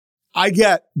I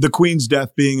get the Queen's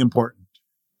death being important,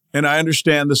 and I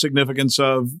understand the significance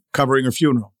of covering her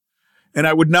funeral. And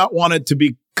I would not want it to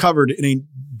be covered in a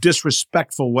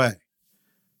disrespectful way.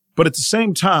 But at the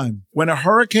same time, when a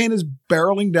hurricane is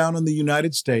barreling down on the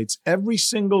United States, every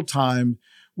single time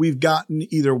we've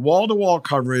gotten either wall-to-wall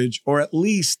coverage or at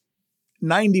least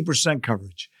 90%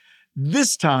 coverage.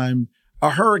 This time, a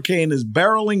hurricane is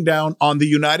barreling down on the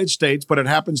United States, but it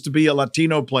happens to be a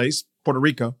Latino place, Puerto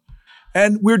Rico.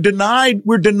 And we're denied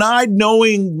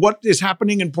knowing what is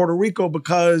happening in Puerto Rico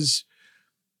because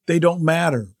they don't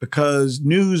matter, because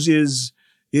news is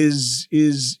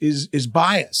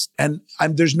biased, and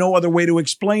there's no other way to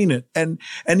explain it. And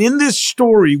in this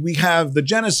story, we have the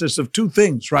genesis of two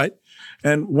things, right?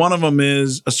 And one of them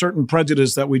is a certain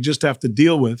prejudice that we just have to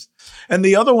deal with. And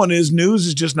the other one is news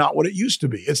is just not what it used to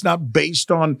be. It's not based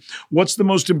on what's the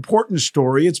most important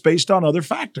story. It's based on other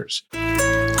factors.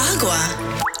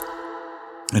 Agua.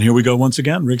 And here we go once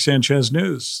again, Rick Sanchez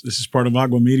News. This is part of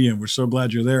Agua Media, and we're so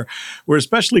glad you're there. We're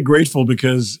especially grateful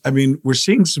because, we're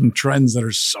seeing some trends that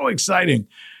are so exciting.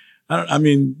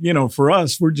 For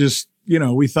us, we're just,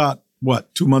 we thought,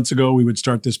 2 months ago we would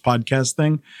start this podcast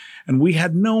thing, and we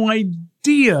had no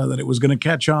idea that it was going to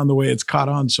catch on the way it's caught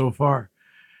on so far.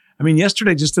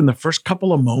 Yesterday, just in the first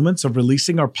couple of moments of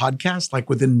releasing our podcast, like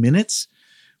within minutes,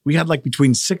 we had like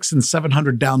between 600 and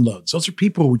 700 downloads. Those are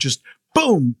people who just,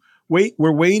 boom,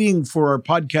 we're waiting for our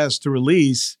podcast to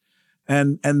release,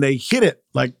 and they hit it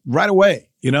like right away,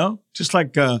 just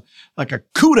like a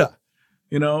cuda,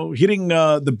 hitting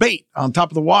the bait on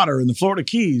top of the water in the Florida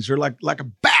Keys, or like a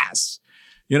bass,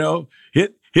 hitting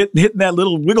that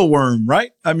little wiggle worm,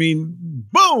 right?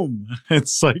 Boom!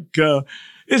 It's like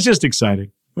it's just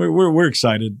exciting. We're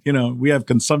excited. We have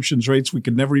consumption rates we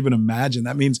could never even imagine.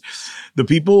 That means the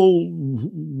people,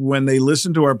 when they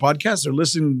listen to our podcast, they're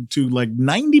listening to like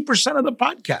 90% of the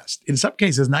podcast. In some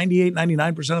cases, 98,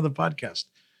 99% of the podcast,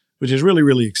 which is really,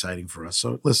 really exciting for us.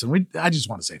 So listen, I just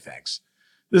want to say thanks.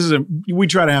 We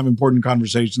try to have important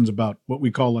conversations about what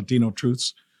we call Latino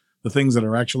truths, the things that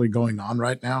are actually going on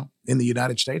right now in the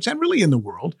United States and really in the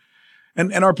world.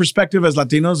 And our perspective as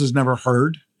Latinos is never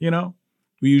heard,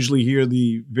 We usually hear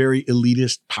the very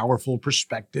elitist, powerful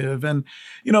perspective. And,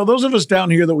 those of us down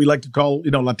here that we like to call,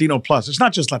 Latino plus, it's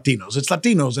not just Latinos, it's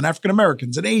Latinos and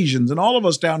African-Americans and Asians and all of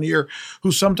us down here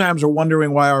who sometimes are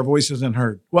wondering why our voice isn't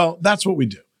heard. Well, that's what we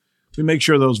do. We make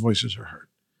sure those voices are heard.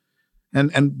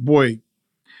 And boy,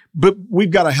 but we've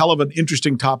got a hell of an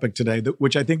interesting topic today,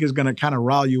 which I think is going to kind of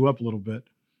rile you up a little bit,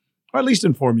 or at least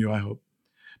inform you, I hope.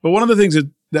 But one of the things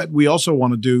that we also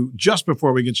want to do just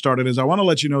before we get started is I want to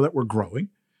let you know that we're growing.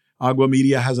 Agua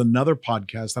Media has another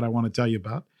podcast that I want to tell you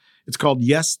about. It's called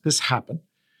Yes, This Happened.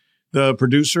 The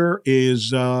producer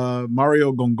is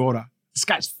Mario Gongora. This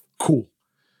guy's cool.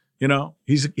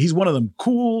 He's one of them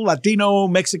cool Latino,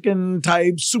 Mexican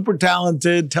types, super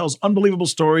talented, tells unbelievable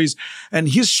stories. And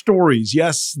his stories,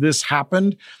 Yes, This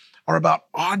Happened, are about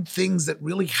odd things that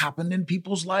really happened in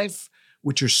people's life,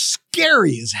 which are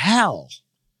scary as hell.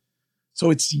 So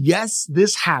it's Yes,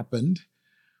 This Happened.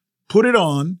 Put it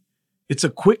on. It's a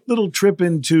quick little trip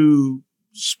into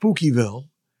Spookyville,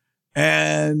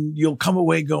 and you'll come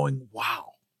away going,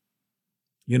 wow.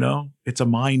 It's a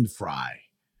mind fry.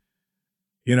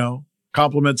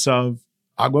 Compliments of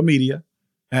Agua Media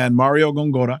and Mario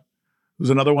Gongora, who's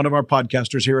another one of our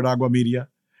podcasters here at Agua Media.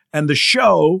 And the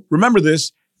show, remember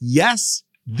this, Yes,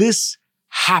 This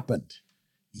Happened.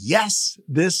 Yes,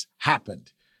 This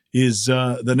Happened is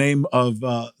the name of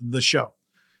the show.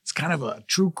 It's kind of a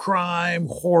true crime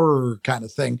horror kind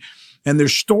of thing. And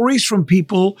there's stories from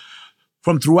people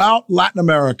from throughout Latin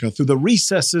America, through the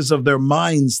recesses of their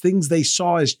minds, things they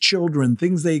saw as children,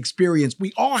 things they experienced.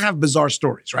 We all have bizarre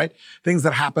stories, right? Things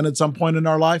that happen at some point in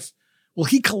our life. Well,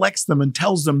 he collects them and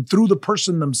tells them through the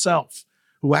person themselves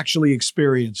who actually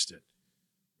experienced it.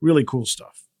 Really cool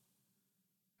stuff.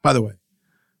 By the way,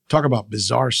 talk about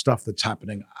bizarre stuff that's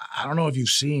happening. I don't know if you've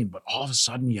seen, but all of a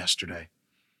sudden yesterday,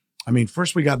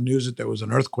 first we got news that there was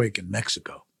an earthquake in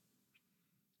Mexico.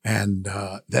 And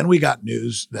then we got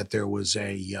news that there was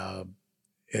a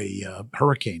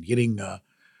hurricane hitting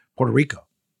Puerto Rico.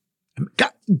 And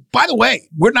by the way,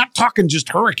 we're not talking just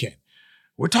hurricane.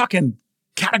 We're talking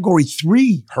Category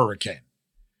 3 hurricane.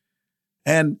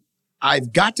 And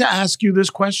I've got to ask you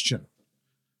this question.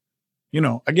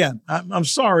 Again, I'm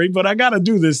sorry, but I got to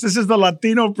do this. This is the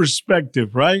Latino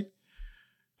perspective, right?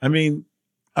 I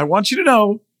want you to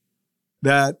know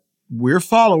that we're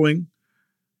following,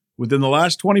 within the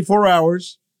last 24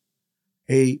 hours,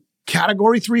 a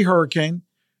Category 3 hurricane,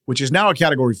 which is now a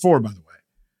Category 4, by the way,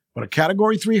 but a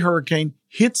Category 3 hurricane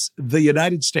hits the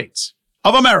United States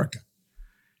of America.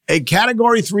 A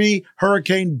Category 3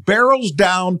 hurricane barrels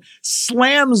down,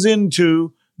 slams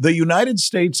into the United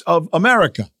States of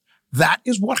America. That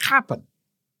is what happened,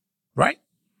 right?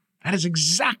 That is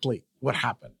exactly what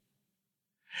happened.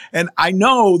 And I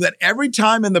know that every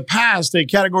time in the past a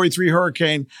Category 3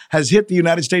 hurricane has hit the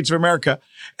United States of America,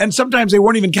 and sometimes they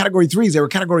weren't even Category 3s, they were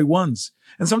Category 1s.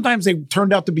 And sometimes they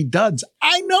turned out to be duds.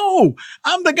 I know.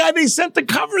 I'm the guy they sent to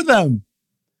cover them.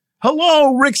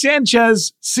 Hello, Rick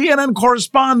Sanchez, CNN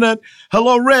correspondent.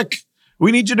 Hello, Rick.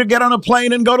 We need you to get on a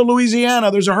plane and go to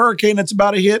Louisiana. There's a hurricane that's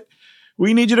about to hit.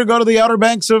 We need you to go to the Outer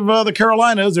Banks of the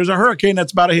Carolinas. There's a hurricane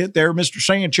that's about to hit there, Mr.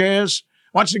 Sanchez.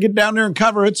 I want you to get down there and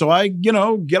cover it. So I, get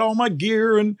all my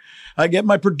gear and I get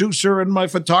my producer and my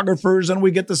photographers and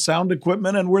we get the sound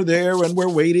equipment and we're there and we're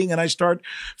waiting and I start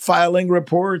filing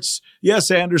reports.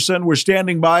 Yes, Anderson, we're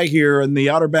standing by here in the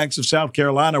Outer Banks of South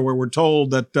Carolina where we're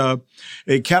told that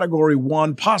a Category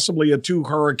 1, possibly a 2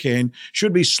 hurricane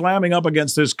should be slamming up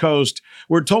against this coast.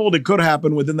 We're told it could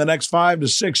happen within the next 5 to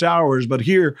 6 hours, but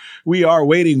here we are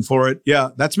waiting for it. Yeah,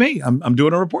 that's me. I'm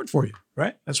doing a report for you,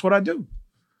 right? That's what I do.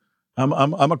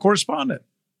 I'm a correspondent.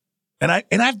 And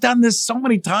I've done this so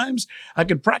many times, I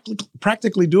could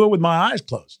practically do it with my eyes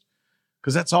closed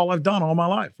because that's all I've done all my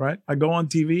life, right? I go on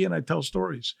TV and I tell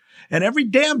stories. And every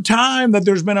damn time that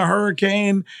there's been a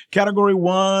hurricane, Category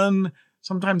 1,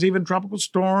 sometimes even tropical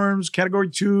storms, Category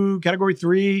 2, Category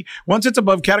 3. Once it's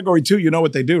above Category 2, you know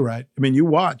what they do, right? I mean, you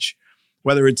watch,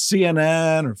 whether it's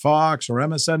CNN or Fox or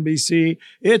MSNBC,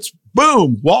 it's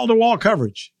boom, wall-to-wall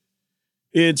coverage.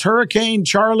 It's Hurricane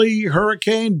Charlie,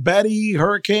 Hurricane Betty,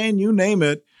 Hurricane, you name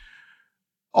it,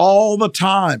 all the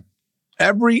time,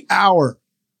 every hour,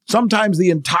 sometimes the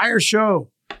entire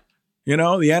show.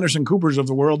 The Anderson Coopers of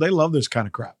the world, they love this kind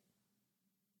of crap.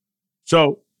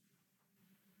 So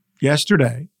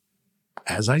yesterday,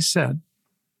 as I said,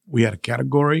 we had a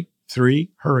Category 3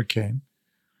 hurricane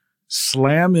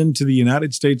slam into the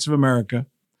United States of America.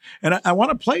 And I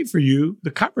want to play for you the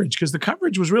coverage because the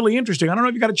coverage was really interesting. I don't know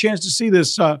if you got a chance to see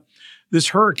this this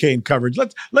hurricane coverage.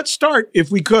 Let's start, if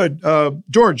we could,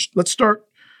 George. Let's start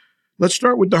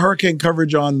with the hurricane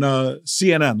coverage on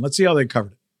CNN. Let's see how they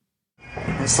covered it.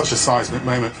 It's such a seismic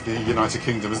moment for the United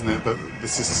Kingdom, isn't it? But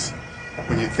this is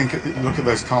when you look at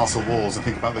those castle walls and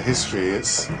think about the history.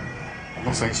 I'm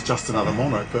not saying it's just another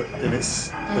monarch, but in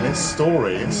its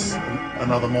story, it's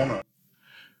another monarch.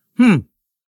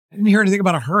 I didn't hear anything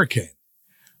about a hurricane.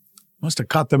 Must have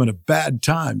caught them at a bad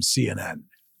time, CNN.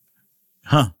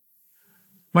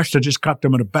 Must have just caught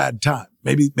them at a bad time.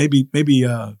 Maybe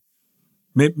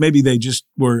they just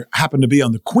happened to be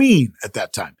on the Queen at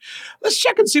that time. Let's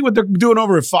check and see what they're doing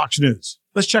over at Fox News.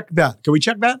 Let's check that. Can we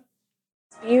check that?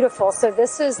 Beautiful. So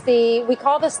this is we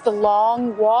call this the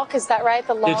long walk. Is that right?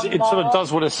 The long walk? It sort of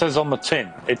does what it says on the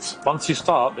tin. Once you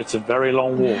start, it's a very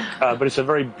long walk, but it's a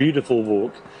very beautiful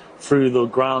walk through the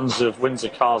grounds of Windsor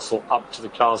Castle up to the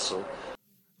castle.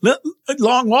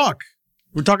 Long walk.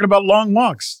 We're talking about long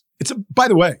walks. By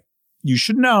the way, you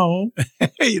should know,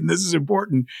 hey, and this is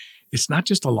important, it's not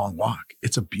just a long walk.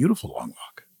 It's a beautiful long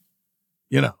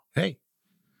walk. Hey,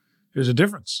 there's a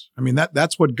difference. I mean,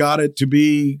 that's what got it to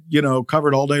be,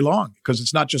 covered all day long because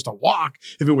it's not just a walk.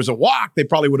 If it was a walk, they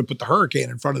probably would have put the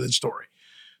hurricane in front of this story.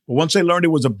 But once they learned it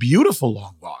was a beautiful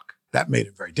long walk, that made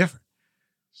it very different.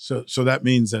 So that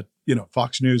means that,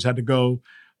 Fox News had to go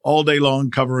all day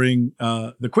long covering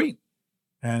the Queen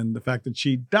and the fact that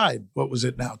she died. What was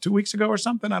it now? 2 weeks ago or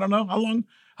something? I don't know.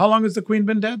 How long has the Queen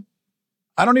been dead?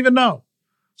 I don't even know.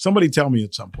 Somebody tell me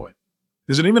at some point.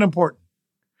 Is it even important?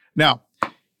 Now,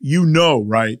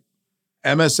 right?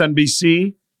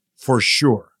 MSNBC for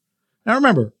sure. Now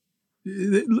remember,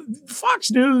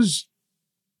 Fox News,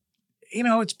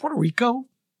 it's Puerto Rico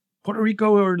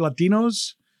or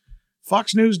Latinos.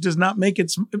 Fox News does not make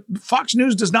its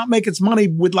money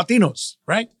with Latinos,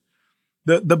 right?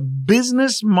 The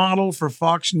business model for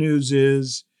Fox News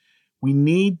is we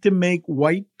need to make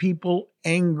white people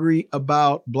angry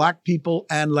about black people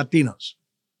and Latinos.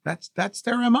 That's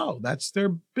their MO. That's their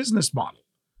business model,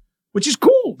 which is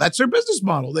cool. That's their business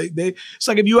model. It's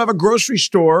like if you have a grocery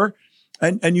store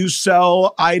and you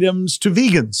sell items to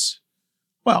vegans.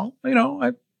 Well,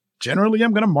 generally,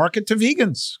 I'm going to market to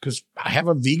vegans because I have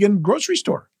a vegan grocery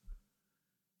store.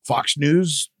 Fox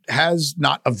News has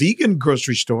not a vegan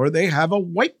grocery store. They have a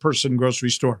white person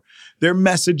grocery store. Their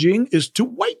messaging is to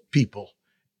white people,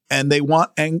 and they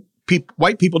want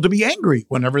white people to be angry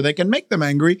whenever they can make them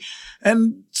angry.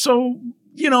 And so,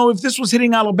 if this was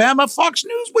hitting Alabama, Fox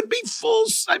News would be full.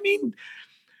 I mean,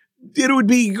 it would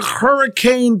be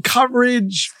hurricane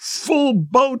coverage, full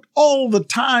boat all the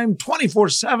time,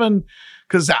 24/7.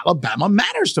 Because Alabama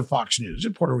matters to Fox News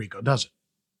and Puerto Rico doesn't.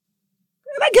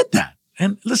 And I get that.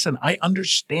 And listen, I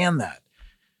understand that.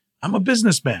 I'm a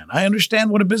businessman. I understand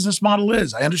what a business model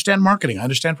is. I understand marketing. I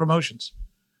understand promotions.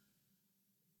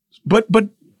 But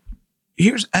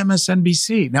here's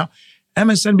MSNBC. Now,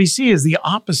 MSNBC is the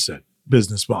opposite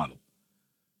business model.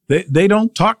 They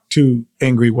don't talk to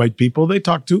angry white people. They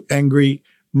talk to angry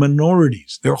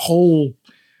minorities. Their whole,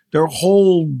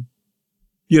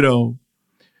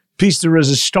 piece de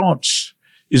resistance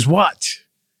is what?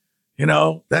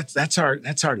 That's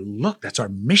our look. That's our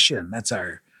mission. That's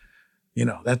our,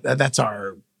 that's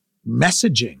our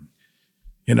messaging,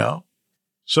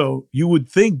 So you would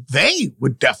think they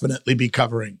would definitely be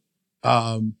covering,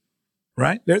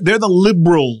 right? They're the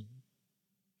liberal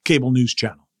cable news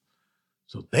channel.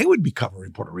 So they would be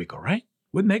covering Puerto Rico, right?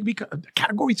 Wouldn't they be a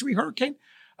Category 3 hurricane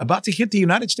about to hit the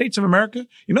United States of America?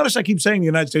 You notice I keep saying the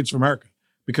United States of America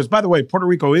because, by the way, Puerto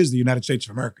Rico is the United States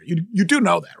of America. You do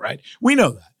know that, right? We know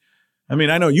that. I mean,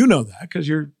 I know you know that because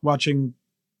you're listening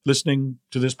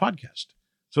to this podcast.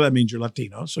 So that means you're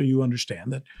Latino, so you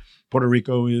understand that Puerto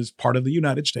Rico is part of the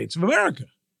United States of America.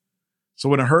 So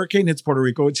when a hurricane hits Puerto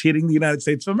Rico, it's hitting the United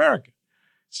States of America.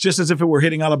 It's just as if it were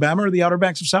hitting Alabama or the Outer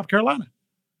Banks of South Carolina.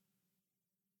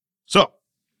 So,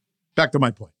 back to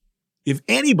my point. If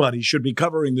anybody should be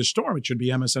covering this storm, it should be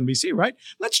MSNBC, right?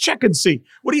 Let's check and see.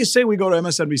 What do you say we go to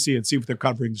MSNBC and see if they're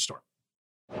covering the storm?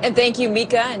 And thank you,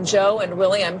 Mika and Joe and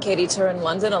Willie. I'm Katie Tur in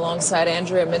London alongside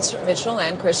Andrea Mitchell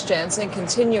and Chris Jansen,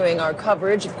 continuing our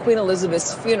coverage of Queen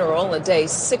Elizabeth's funeral, a day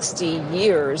 60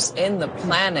 years in the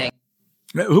planning.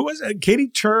 Who was it? Katie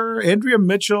Tur, Andrea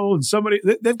Mitchell, and somebody.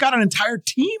 They've got an entire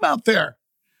team out there.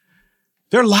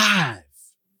 They're live.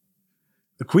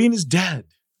 The Queen is dead.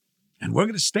 And we're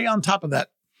going to stay on top of that.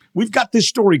 We've got this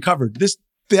story covered. This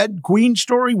dead Queen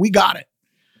story, we got it.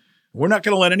 We're not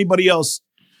going to let anybody else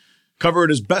cover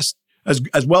it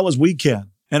as well as we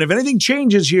can. And if anything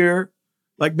changes here,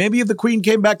 like maybe if the Queen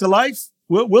came back to life,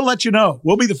 we'll let you know.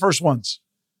 We'll be the first ones.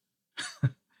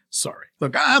 Sorry.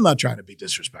 Look, I'm not trying to be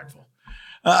disrespectful.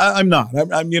 I'm not.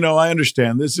 I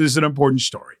understand. This is an important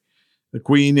story. The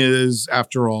Queen is,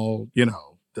 after all,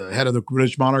 the head of the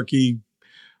British monarchy,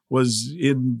 was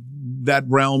in that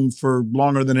realm for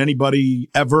longer than anybody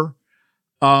ever.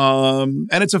 And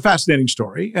it's a fascinating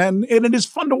story. And it is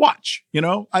fun to watch.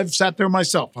 I've sat there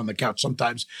myself on the couch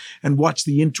sometimes and watched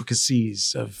the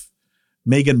intricacies of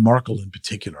Meghan Markle in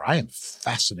particular. I am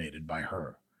fascinated by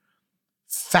her.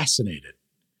 Fascinated.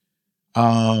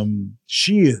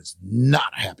 She is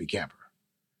not a happy camper.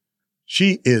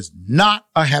 She is not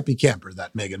a happy camper,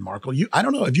 that Meghan Markle. I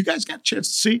don't know. Have you guys got a chance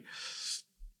to see?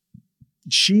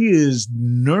 She is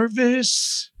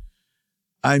nervous.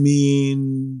 I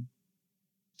mean,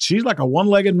 she's like a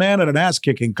one-legged man at an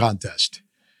ass-kicking contest.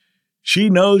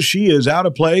 She knows she is out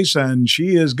of place and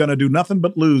she is going to do nothing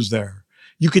but lose there.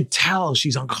 You could tell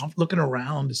she's uncomfortable looking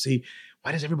around to see,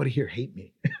 why does everybody here hate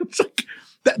me? It's like,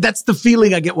 that's the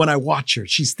feeling I get when I watch her.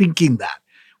 She's thinking that.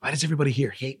 Why does everybody here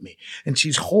hate me? And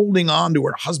she's holding on to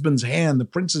her husband's hand, the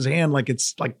prince's hand, like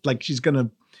it's like she's going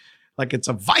to, like it's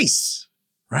a vice,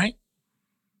 right?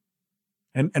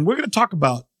 And we're going to talk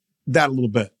about that a little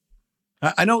bit.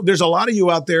 I know there's a lot of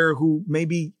you out there who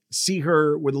maybe see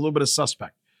her with a little bit of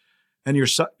suspect, and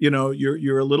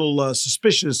you're a little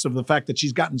suspicious of the fact that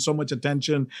she's gotten so much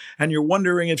attention, and you're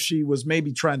wondering if she was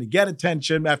maybe trying to get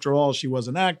attention. After all, she was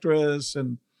an actress,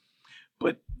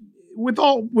 but with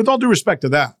all due respect to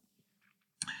that,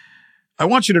 I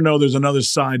want you to know there's another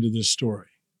side to this story.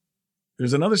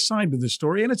 There's another side to this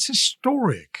story, and it's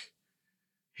historic.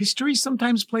 History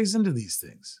sometimes plays into these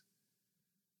things.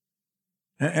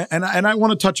 And I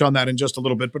want to touch on that in just a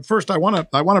little bit. But first, I want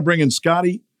to bring in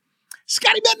Scotty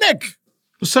Bednick.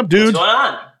 What's up, dude? What's going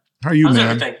on? How are you, How's man?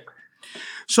 Everything?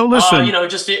 So listen.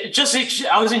 Just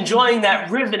I was enjoying that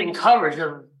riveting coverage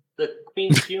of the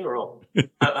Queen's funeral.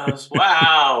 I was,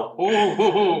 wow.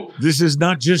 Ooh. This is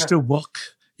not just a walk.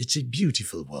 It's a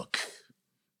beautiful walk.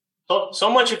 So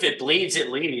much if it bleeds,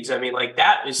 it leads. I mean, like,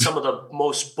 that is some of the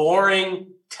most boring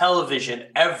television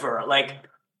ever. Like,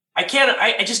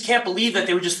 I just can't believe that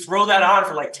they would just throw that on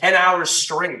for like 10 hours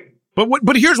straight.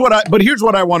 But here's what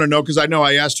I want to know, because I know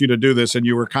I asked you to do this and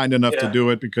you were kind enough to do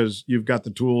it because you've got the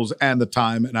tools and the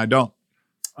time, and I don't.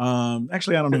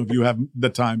 Actually, I don't know if you have the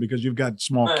time because you've got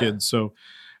small kids. So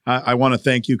I want to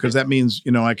thank you, because that means,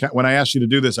 when I asked you to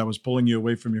do this, I was pulling you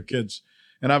away from your kids.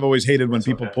 And I've always hated when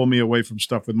people pull me away from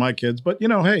stuff with my kids. But,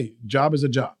 hey, job is a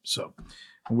job. So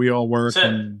we all work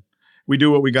and we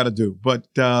do what we got to do. But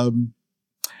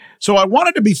so I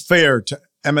wanted to be fair to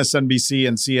MSNBC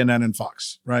and CNN and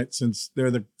Fox, right? Since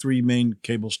they're the three main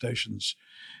cable stations.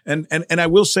 And I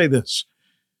will say this.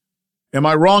 Am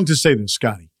I wrong to say this,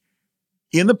 Scotty?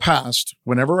 in the past,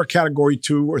 whenever a category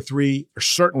 2 or 3 or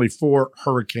certainly 4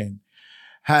 hurricane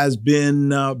has been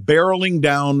barreling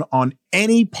down on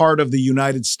any part of the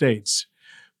United States,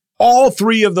 all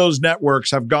 3 of those networks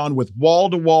have gone with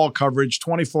wall-to-wall coverage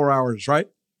 24 hours, right?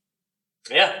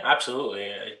 Yeah,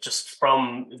 absolutely. Just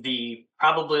from the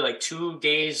probably like 2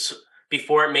 days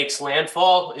before it makes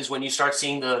landfall is when you start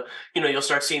seeing you'll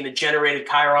start seeing the generated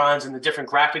chyrons and the different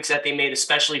graphics that they made,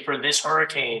 especially for this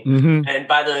hurricane. Mm-hmm. And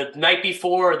by the night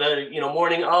before, the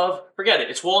morning of, forget it.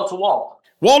 It's wall to wall.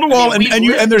 Wall to wall,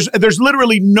 and there's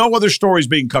literally no other stories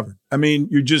being covered. I mean,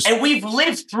 and we've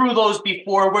lived through those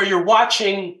before, where you're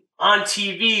watching on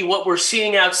TV what we're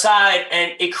seeing outside,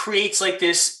 and it creates like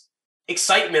this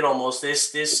excitement, almost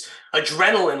this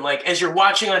adrenaline, like as you're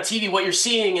watching on TV what you're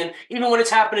seeing, and even when it's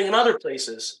happening in other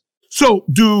places. So,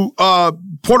 do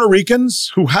Puerto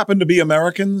Ricans who happen to be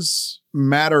Americans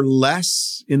matter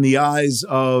less in the eyes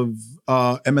of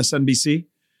MSNBC?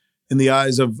 In the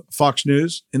eyes of Fox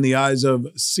News, in the eyes of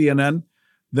CNN,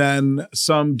 than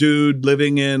some dude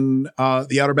living in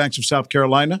the Outer Banks of South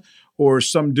Carolina, or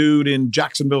some dude in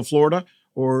Jacksonville, Florida,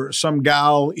 or some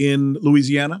gal in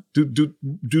Louisiana? Do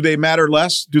they matter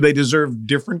less? Do they deserve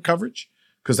different coverage?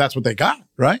 Because that's what they got,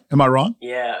 right? Am I wrong?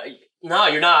 Yeah. No,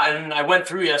 you're not. And I went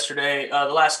through yesterday,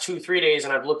 the last 2-3 days,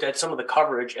 and I've looked at some of the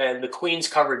coverage, and the Queen's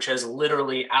coverage has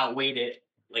literally outweighed it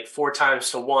like 4 times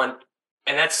to 1.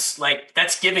 And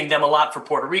that's giving them a lot for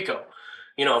Puerto Rico,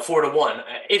 4-1,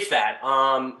 if that.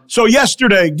 So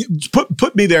yesterday,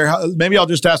 put me there. Maybe I'll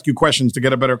just ask you questions to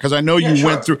get a better, because I know you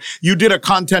went through, you did a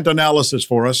content analysis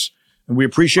for us, and we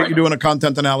appreciate you doing a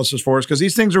content analysis for us, because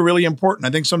these things are really important. I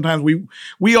think sometimes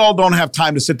we all don't have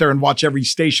time to sit there and watch every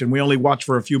station. We only watch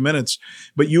for a few minutes,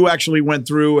 but you actually went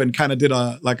through and kind of did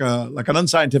like an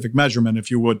unscientific measurement,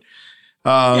 if you would.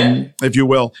 If you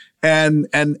will. And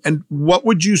what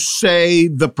would you say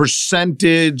the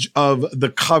percentage of the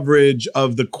coverage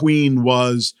of the Queen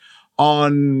was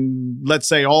on, let's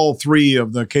say, all 3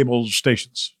 of the cable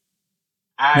stations?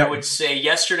 I would say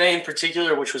yesterday in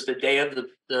particular, which was the day of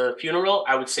the funeral,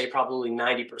 I would say probably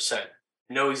 90%.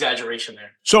 No exaggeration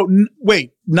there. So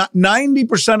wait, not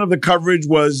 90% of the coverage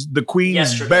was the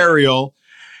Queen's burial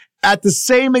at the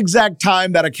same exact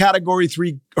time that a Category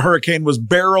 3 hurricane was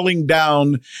barreling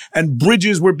down and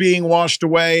bridges were being washed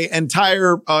away,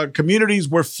 entire communities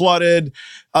were flooded,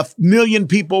 1 million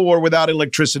people were without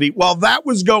electricity. While that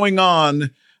was going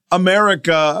on,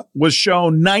 America was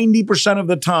shown 90% of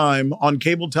the time on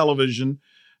cable television,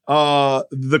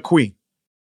 the Queen.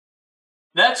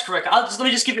 That's correct. Let me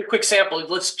just give you a quick sample.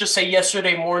 Let's just say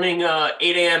yesterday morning, 8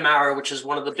 a.m. hour, which is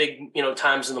one of the big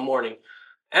times in the morning.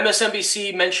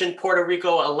 MSNBC mentioned Puerto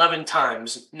Rico 11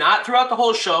 times. Not throughout the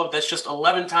whole show. That's just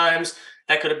 11 times.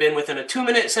 That could have been within a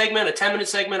 2-minute segment, a 10-minute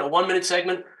segment, a 1-minute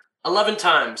segment. 11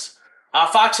 times.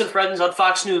 Fox and Friends on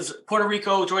Fox News, Puerto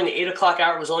Rico during the 8 o'clock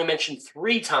hour was only mentioned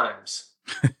 3 times.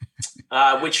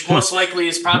 Which most likely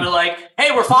is probably like,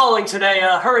 hey, we're following today,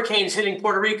 hurricanes hitting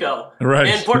Puerto Rico. Right.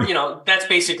 And that's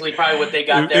basically probably what they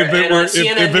got there. If it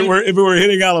were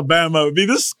hitting Alabama, it would be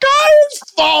the sky is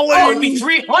falling. Oh, it'd be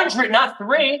 300, not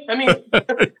 3. I mean,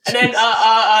 and then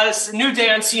New Day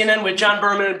on CNN with John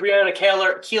Berman and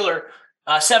Breonna Keeler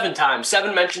 7 times,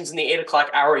 7 mentions in the 8 o'clock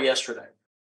hour yesterday.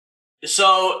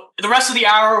 So the rest of the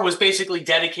hour was basically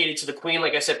dedicated to the Queen.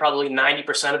 Like I said, probably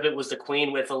 90% of it was the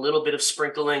Queen, with a little bit of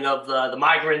sprinkling of the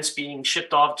migrants being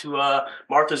shipped off to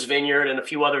Martha's Vineyard and a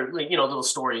few other, little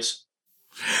stories.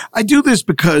 I do this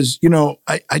because,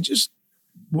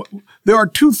 there are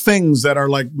 2 things that are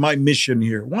like my mission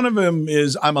here. One of them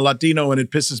is I'm a Latino, and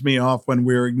it pisses me off when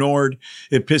we're ignored.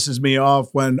 It pisses me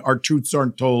off when our truths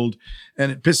aren't told. And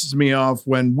it pisses me off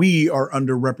when we are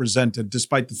underrepresented,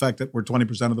 despite the fact that we're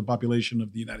 20% of the population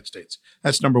of the United States.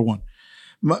 That's number one.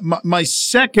 My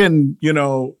second,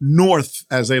 north,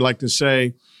 as they like to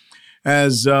say,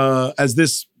 as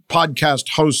this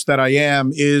podcast host that I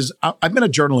am, is I've been a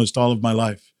journalist all of my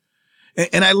life.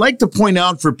 And I like to point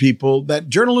out for people that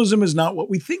journalism is not what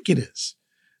we think it is,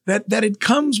 that it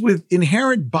comes with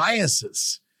inherent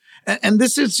biases. And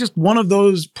this is just one of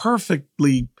those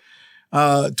perfectly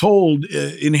told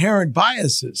inherent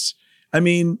biases. I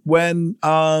mean, when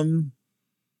a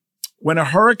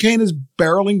hurricane is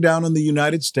barreling down on the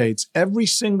United States, every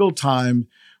single time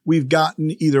we've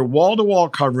gotten either wall-to-wall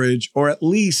coverage or at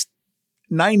least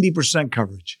 90%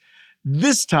 coverage.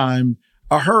 This time,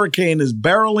 a hurricane is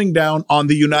barreling down on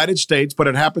the United States, but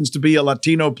it happens to be a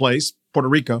Latino place, Puerto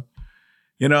Rico,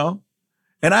 and I'm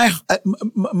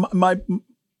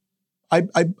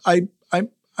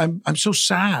so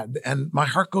sad, and my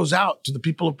heart goes out to the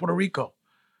people of Puerto Rico.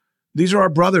 These are our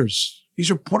brothers. These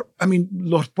are,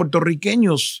 los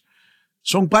Puertorriqueños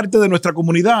son parte de nuestra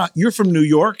comunidad. You're from New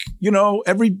York. You know,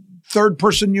 every third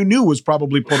person you knew was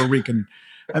probably Puerto Rican.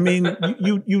 I mean,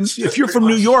 you if you're from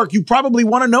New York, you probably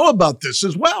want to know about this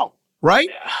as well, right?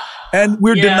 And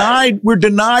we're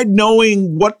denied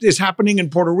knowing what is happening in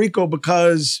Puerto Rico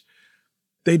because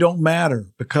they don't matter,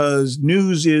 because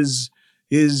news is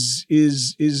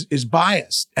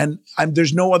biased, and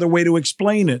there's no other way to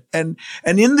explain it. And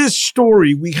in this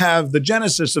story, we have the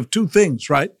genesis of two things,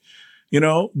 right? You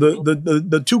know,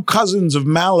 the two cousins of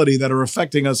malady that are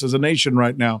affecting us as a nation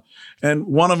right now. And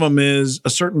one of them is a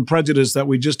certain prejudice that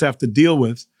we just have to deal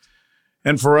with.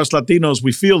 And for us Latinos,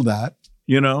 we feel that,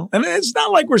 you know, and it's not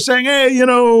like we're saying, hey, you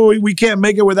know, we can't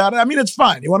make it without it. I mean, it's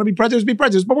fine. You want to be prejudiced,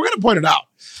 but we're going to point it out.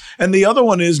 And the other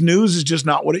one is news is just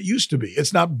not what it used to be.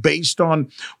 It's not based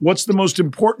on what's the most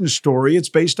important story. It's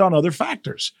based on other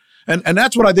factors. And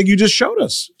that's what I think you just showed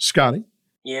us, Scotty.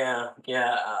 Yeah.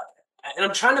 And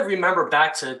I'm trying to remember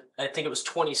back to, I think it was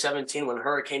 2017 when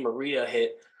Hurricane Maria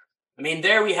hit. I mean,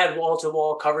 there we had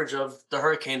wall-to-wall coverage of the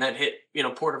hurricane that hit, you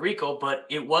know, Puerto Rico, but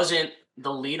it wasn't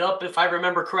the lead up, if I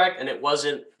remember correct, and it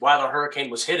wasn't while the hurricane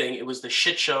was hitting. It was the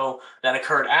shit show that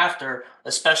occurred after,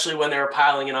 especially when they were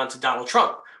piling it onto Donald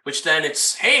Trump, which then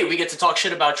it's, hey, we get to talk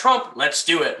shit about Trump. Let's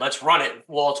do it. Let's run it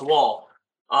wall to wall.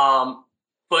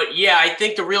 But yeah, I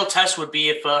think the real test would be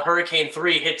if Hurricane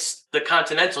 3 hits the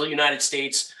continental United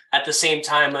States at the same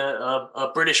time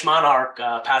a British monarch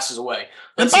passes away.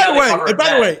 And by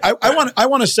the way, I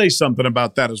want to say something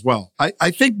about that as well.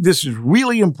 I think this is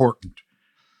really important.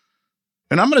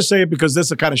 And I'm going to say it because this is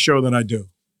the kind of show that I do.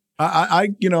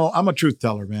 I'm a truth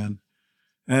teller, man.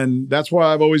 And that's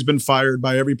why I've always been fired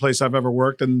by every place I've ever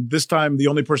worked. And this time, the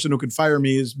only person who could fire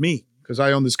me is me, because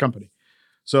I own this company.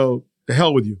 So the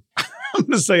hell with you. I'm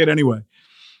going to say it anyway.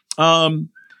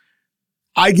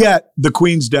 I get the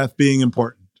Queen's death being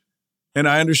important. And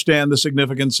I understand the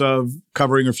significance of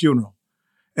covering her funeral.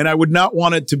 And I would not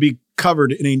want it to be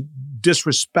covered in a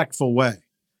disrespectful way.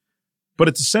 But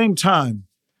at the same time,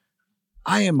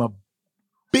 I am a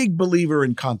big believer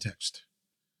in context.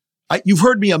 You've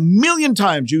heard me a million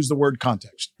times use the word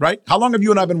context, right? How long have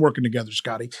you and I been working together,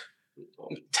 Scotty?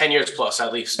 10 years plus,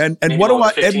 at least. And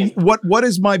what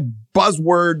is my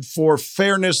buzzword for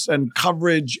fairness and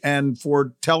coverage and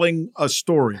for telling a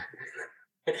story?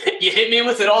 You hit me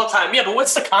with it all the time. Yeah, but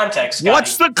what's the context, Scotty?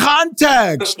 What's the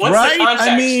context, right? The context?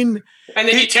 I mean... And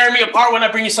then you tear me apart when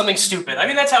I bring you something stupid. I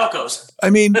mean, that's how it goes. I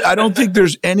mean, I don't think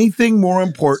there's anything more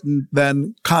important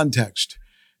than context.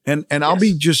 And I'll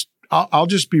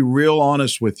just be real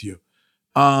honest with you.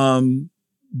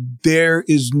 There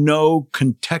is no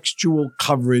contextual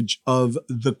coverage of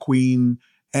the Queen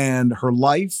and her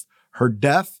life, her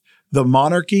death, the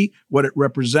monarchy, what it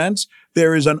represents.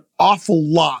 There is an awful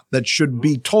lot that should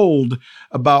be told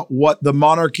about what the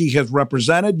monarchy has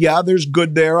represented. Yeah, there's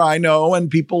good there, I know, and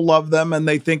people love them and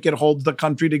they think it holds the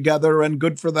country together, and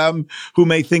good for them who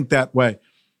may think that way.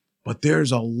 But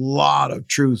there's a lot of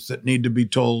truths that need to be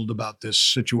told about this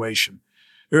situation.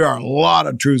 There are a lot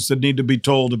of truths that need to be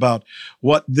told about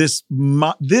what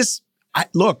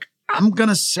look, I'm going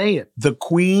to say it. The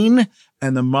Queen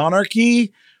and the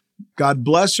monarchy, God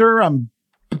bless her. I'm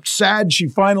sad she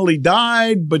finally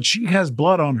died, but she has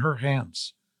blood on her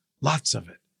hands. Lots of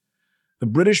it. The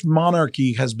British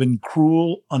monarchy has been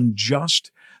cruel,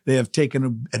 unjust. They have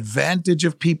taken advantage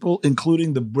of people,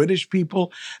 including the British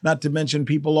people, not to mention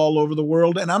people all over the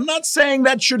world. And I'm not saying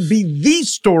that should be the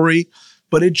story,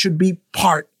 but it should be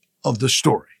part of the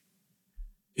story.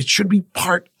 It should be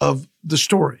part of the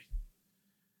story.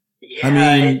 Yeah, I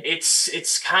mean,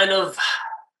 it's kind of...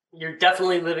 You're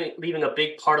definitely leaving a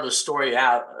big part of the story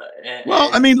out.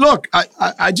 I mean, look,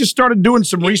 I just started doing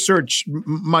some research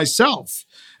myself.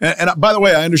 And by the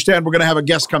way, I understand we're going to have a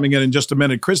guest coming in just a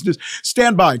minute.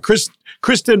 Stand by.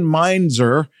 Kristen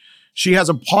Meinzer, she has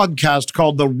a podcast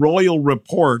called The Royal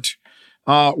Report,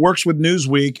 works with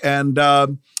Newsweek,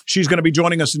 and she's going to be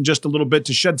joining us in just a little bit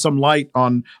to shed some light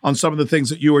on some of the things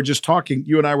that you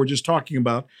and I were just talking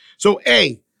about. So,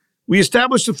 we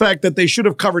established the fact that they should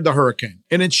have covered the hurricane.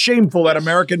 And it's shameful that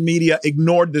American media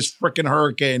ignored this frickin'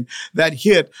 hurricane that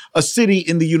hit a city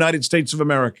in the United States of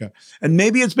America. And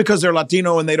maybe it's because they're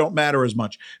Latino and they don't matter as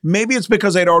much. Maybe it's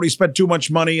because they'd already spent too much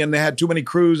money and they had too many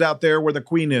crews out there where the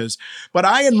Queen is. But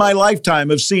I, in my lifetime,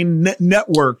 have seen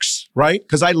networks, right?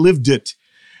 Because I lived it.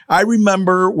 I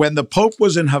remember when the Pope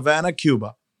was in Havana,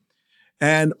 Cuba,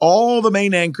 and all the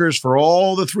main anchors for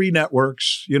all the three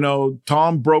networks, you know,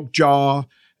 Tom Brokejaw,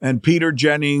 and Peter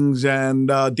Jennings and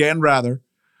Dan Rather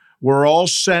were all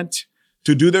sent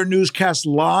to do their newscast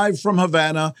live from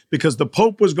Havana because the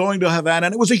Pope was going to Havana,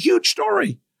 and it was a huge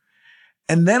story.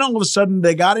 And then all of a sudden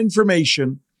they got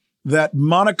information that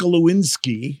Monica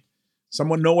Lewinsky,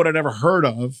 someone no one had ever heard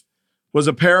of, was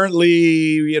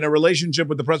apparently in a relationship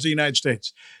with the President of the United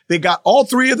States. They got all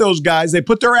three of those guys, they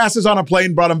put their asses on a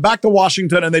plane, brought them back to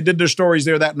Washington, and they did their stories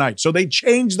there that night. So they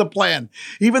changed the plan.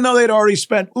 Even though they'd already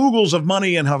spent oogles of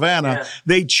money in Havana,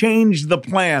 they changed the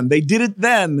plan. They did it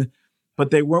then, but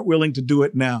they weren't willing to do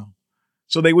it now.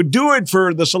 So they would do it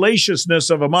for the salaciousness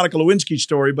of a Monica Lewinsky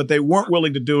story, but they weren't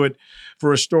willing to do it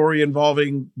for a story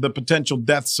involving the potential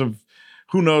deaths of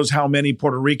who knows how many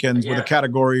Puerto Ricans with a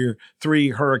Category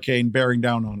 3 hurricane bearing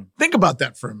down on them. Think about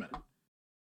that for a minute.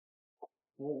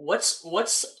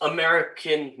 What's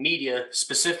American media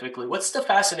specifically? What's the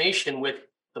fascination with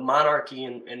the monarchy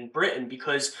in Britain?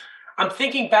 Because I'm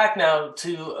thinking back now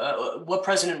to what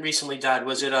president recently died.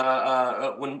 Was it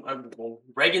when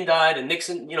Reagan died and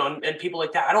Nixon, and people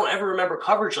like that? I don't ever remember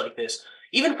coverage like this.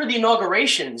 Even for the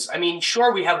inaugurations, I mean,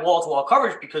 sure, we have wall-to-wall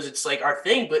coverage because it's like our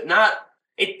thing, but not,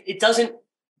 it doesn't,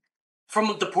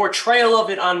 from the portrayal of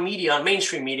it on media, on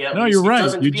mainstream media, no, you're right. It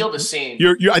doesn't feel the same.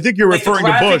 I think you're like referring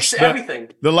to Bush. Everything.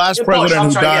 The last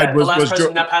president who died was the last George.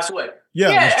 president that passed away.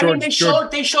 Yeah, I mean, they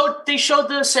showed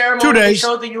the ceremony. 2 days. They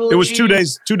showed the eulogy. It was 2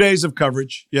 days. 2 days of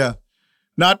coverage. Yeah,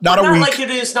 not a not week. Like it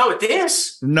is now with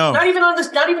this. No, not even on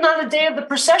this. Not even on the day of the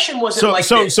procession was it like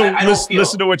this. So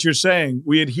listen to what you're saying.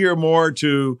 We adhere more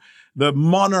to the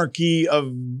monarchy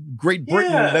of Great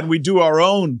Britain than we do our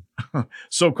own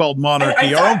so-called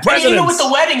monarchy, our own presidents. Even with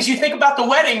the weddings, you think about the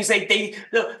weddings.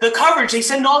 The coverage. They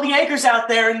send all the anchors out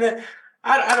there, and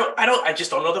I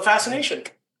just don't know the fascination.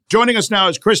 Joining us now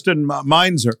is Kristen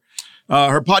Meinzer.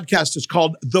 Her podcast is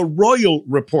called The Royal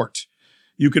Report.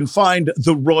 You can find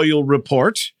The Royal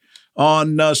Report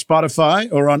on Spotify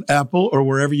or on Apple or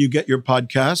wherever you get your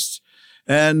podcasts.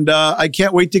 And I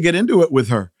can't wait to get into it with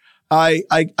her. I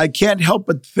can't help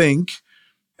but think,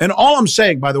 and all I'm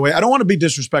saying, by the way, I don't want to be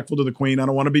disrespectful to the Queen. I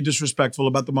don't want to be disrespectful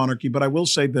about the monarchy, but I will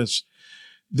say this.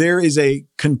 There is a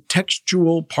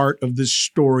contextual part of this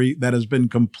story that has been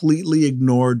completely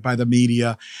ignored by the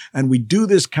media, and we do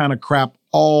this kind of crap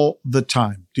all the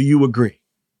time. Do you agree?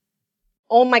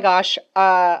 Oh my gosh.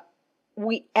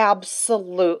 We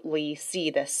absolutely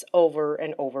see this over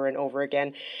and over and over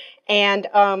again. And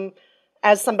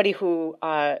as somebody who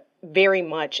very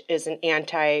much is an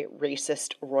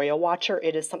anti-racist royal watcher,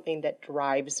 it is something that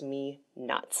drives me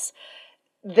nuts.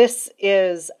 This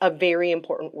is a very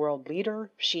important world leader.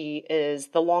 She is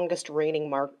the longest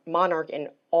reigning monarch in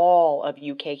all of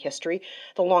UK history,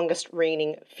 the longest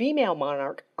reigning female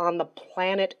monarch on the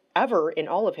planet ever in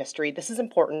all of history. This is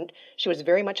important. She was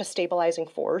very much a stabilizing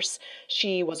force.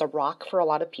 She was a rock for a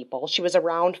lot of people. She was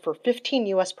around for 15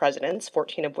 U.S. presidents,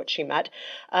 14 of which she met,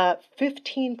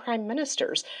 15 prime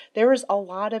ministers. There was a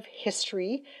lot of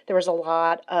history. There was a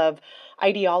lot of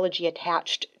ideology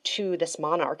attached to this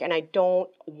monarch, and I don't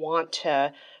want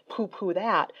to poo-poo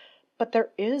that, but there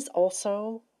is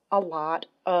also a lot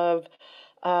of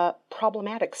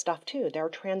problematic stuff too. There are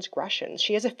transgressions.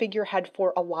 She is a figurehead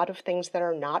for a lot of things that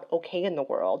are not okay in the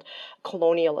world.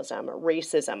 Colonialism,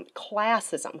 racism,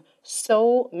 classism,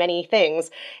 so many things.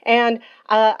 And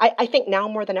I think now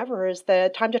more than ever is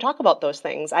the time to talk about those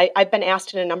things. I've been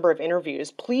asked in a number of interviews,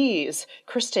 please,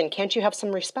 Kristen, can't you have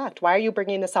some respect? Why are you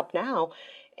bringing this up now?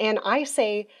 And I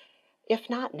say, if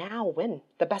not now, when?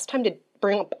 The best time to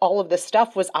bring up all of this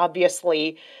stuff was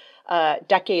obviously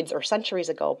decades or centuries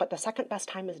ago, but the second best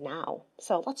time is now.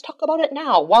 So let's talk about it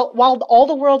now. While all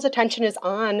the world's attention is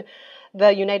on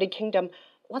the United Kingdom,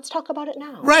 let's talk about it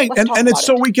now. Right. And it's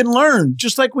so we can learn,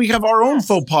 just like we have our own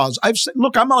faux pas.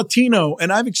 Look, I'm Latino,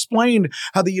 and I've explained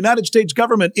how the United States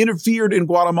government interfered in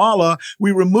Guatemala.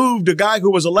 We removed a guy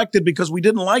who was elected because we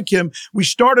didn't like him. We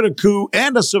started a coup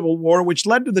and a civil war, which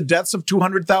led to the deaths of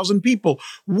 200,000 people.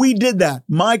 We did that.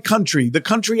 My country, the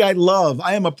country I love.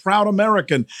 I am a proud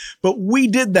American, but we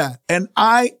did that. And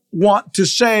I want to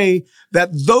say that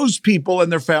those people and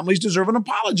their families deserve an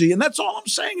apology. And that's all I'm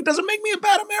saying. It doesn't make me a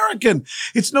bad American.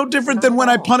 It's no different than when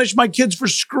I punish my kids for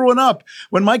screwing up.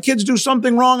 When my kids do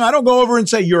something wrong, I don't go over and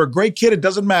say, you're a great kid. It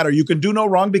doesn't matter. You can do no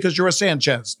wrong because you're a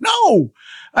Sanchez. No,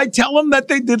 I tell them that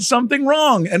they did something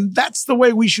wrong. And that's the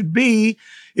way we should be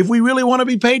if we really want to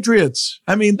be patriots.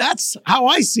 I mean, that's how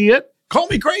I see it. Call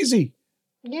me crazy.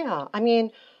 Yeah. I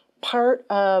mean, part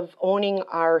of owning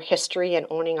our history and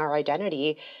owning our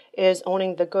identity is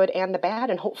owning the good and the bad,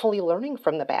 and hopefully learning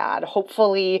from the bad,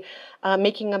 hopefully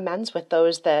making amends with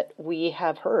those that we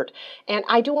have hurt. And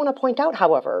I do want to point out,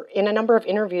 however, in a number of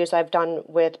interviews I've done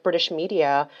with British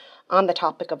media on the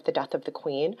topic of the death of the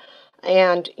Queen,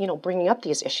 and, bringing up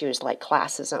these issues like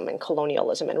classism and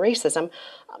colonialism and racism,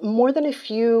 more than a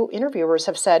few interviewers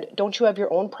have said, don't you have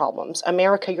your own problems?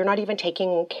 America, you're not even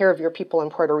taking care of your people in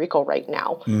Puerto Rico right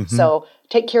now. So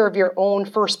take care of your own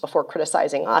first before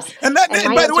criticizing us. And my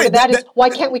answer to that is, why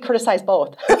can't we criticize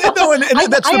both?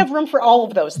 I have room for all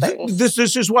of those things. This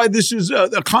is why this is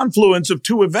a confluence of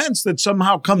two events that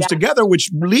somehow comes together,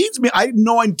 which leads me, I had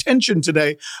no intention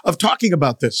today of talking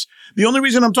about this. The only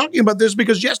reason I'm talking about this is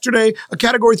because yesterday a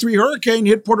Category 3 hurricane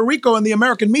hit Puerto Rico and the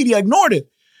American media ignored it.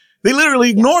 They literally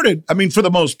ignored it. I mean, for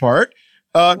the most part,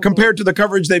 compared to the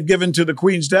coverage they've given to the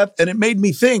Queen's death. And it made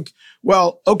me think,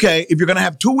 well, okay, if you're going to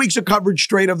have 2 weeks of coverage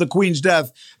straight of the Queen's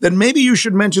death, then maybe you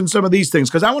should mention some of these things,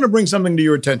 because I want to bring something to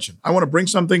your attention.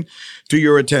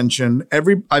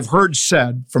 I've heard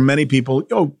said from many people,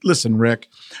 oh, listen, Rick,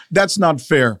 that's not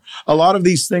fair. A lot of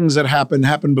these things that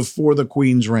happened before the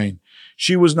Queen's reign.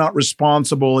 She was not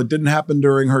responsible. It didn't happen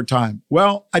during her time.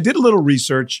 Well, I did a little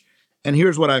research, and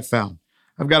here's what I found.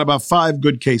 I've got about 5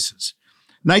 good cases.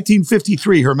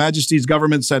 1953, Her Majesty's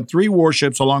government sent 3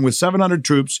 warships along with 700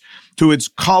 troops to its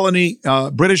colony,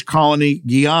 British colony,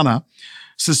 Guyana,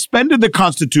 suspended the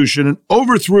Constitution, and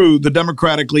overthrew the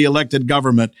democratically elected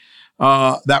government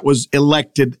that was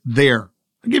elected there.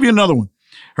 I'll give you another one.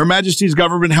 Her Majesty's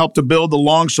government helped to build the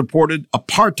long-supported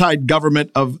apartheid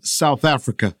government of South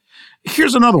Africa.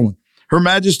 Here's another one. Her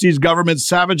Majesty's government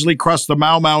savagely crushed the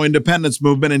Mau Mau independence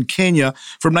movement in Kenya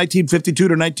from 1952 to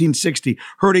 1960,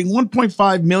 herding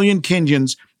 1.5 million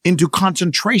Kenyans into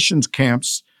concentration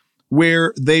camps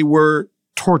where they were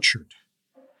tortured.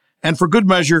 And for good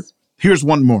measure, here's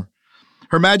one more.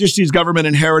 Her Majesty's government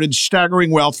inherited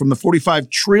staggering wealth from the 45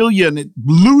 trillion it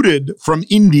looted from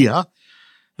India,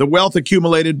 the wealth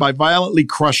accumulated by violently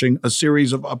crushing a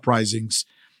series of uprisings,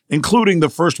 including the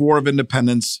First War of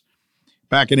Independence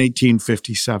back in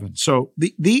 1857. So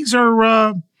these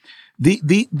are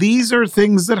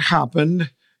things that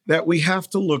happened that we have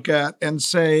to look at and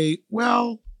say,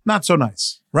 well, not so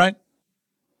nice, right?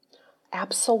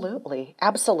 Absolutely.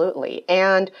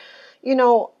 And,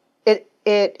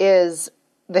 it is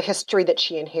the history that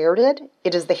she inherited.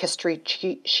 It is the history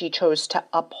she chose to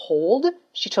uphold.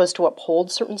 She chose to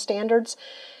uphold certain standards.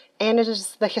 And it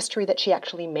is the history that she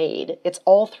actually made. It's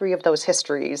all 3 of those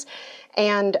histories.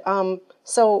 And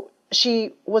so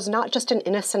she was not just an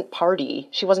innocent party.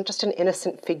 She wasn't just an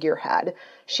innocent figurehead.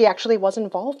 She actually was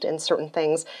involved in certain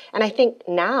things. And I think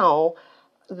now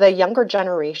the younger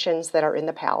generations that are in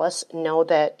the palace know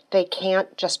that they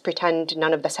can't just pretend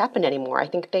none of this happened anymore. I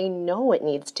think they know it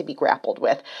needs to be grappled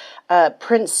with.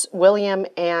 Prince William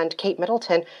and Kate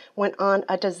Middleton went on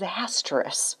a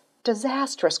disastrous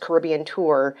Caribbean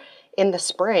tour in the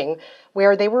spring,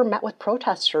 where they were met with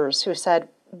protesters who said,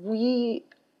 we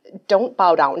don't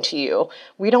bow down to you.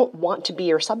 We don't want to be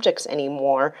your subjects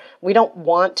anymore. We don't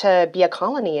want to be a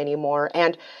colony anymore.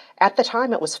 And at the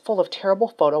time, it was full of terrible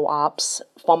photo ops,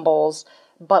 fumbles.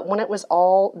 But when it was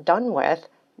all done with,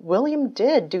 William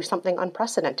did do something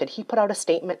unprecedented. He put out a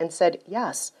statement and said,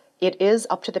 yes, it is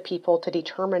up to the people to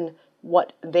determine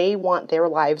what they want their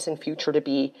lives and future to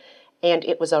be. And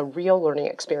it was a real learning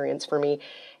experience for me.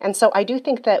 And so I do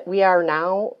think that we are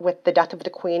now, with the death of the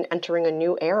Queen, entering a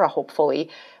new era, hopefully,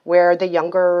 where the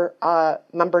younger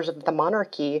members of the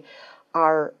monarchy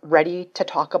are ready to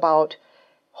talk about,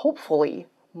 hopefully,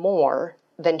 more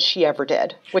than she ever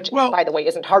did, which, by the way,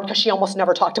 isn't hard because she almost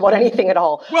never talked about anything at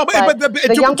all. Well, but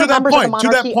the younger members of the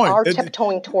monarchy are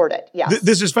tiptoeing toward it, yes.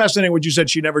 This is fascinating what you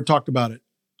said. She never talked about it.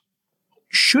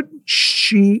 Shouldn't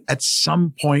she, at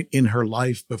some point in her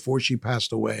life before she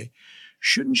passed away,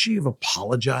 shouldn't she have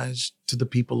apologized to the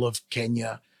people of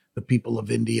Kenya, the people of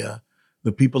India,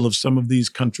 the people of some of these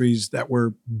countries that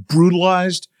were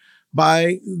brutalized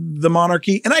by the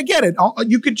monarchy? And I get it.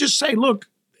 You could just say, look,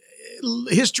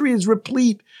 history is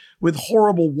replete with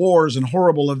horrible wars and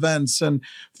horrible events. And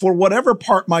for whatever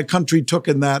part my country took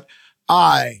in that,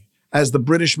 I, as the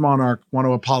British monarch, want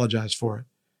to apologize for it.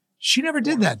 She never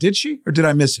did that, did she? Or did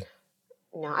I miss it?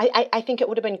 No, I think it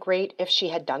would have been great if she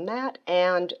had done that.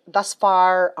 And thus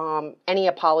far, any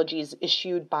apologies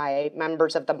issued by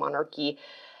members of the monarchy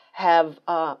have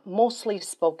mostly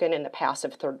spoken in the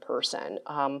passive third person.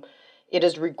 It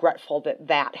is regretful that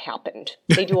that happened.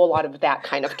 They do a lot of that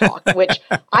kind of talk, which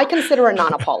I consider a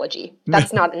non-apology.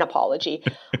 That's not an apology.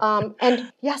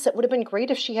 And yes, it would have been great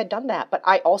if she had done that. But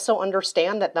I also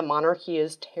understand that the monarchy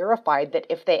is terrified that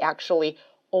if they actually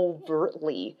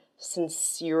overtly,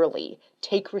 sincerely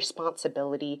take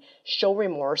responsibility, show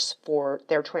remorse for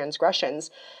their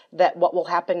transgressions, that what will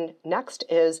happen next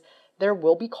is there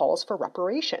will be calls for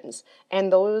reparations.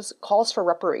 And those calls for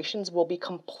reparations will be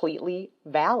completely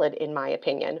valid, in my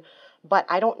opinion. but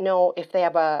I don't know if they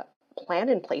have a plan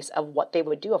in place of what they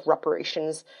would do if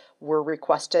reparations were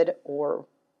requested or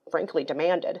frankly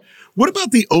demanded. What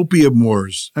about the opium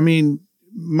wars? I mean,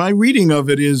 my reading of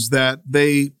it is that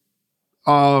they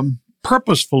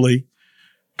purposefully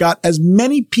got as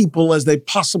many people as they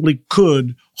possibly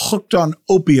could hooked on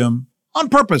opium on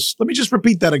purpose. Let me just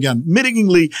repeat that again.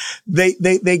 Mitigingly,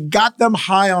 they got them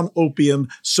high on opium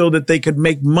so that they could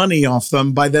make money off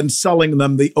them by then selling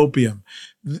them the opium.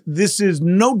 This is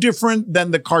no different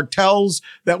than the cartels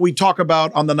that we talk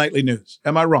about on the nightly news.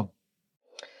 Am I wrong?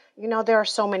 You know, there are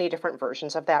so many different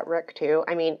versions of that, Rick, too.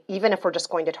 I mean, even if we're just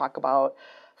going to talk about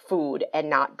food and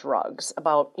not drugs,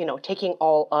 about, taking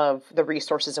all of the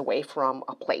resources away from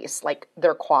a place, like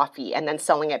their coffee, and then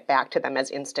selling it back to them as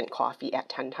instant coffee at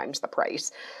 10 times the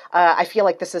price. I feel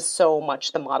like this is so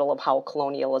much the model of how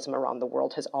colonialism around the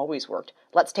world has always worked.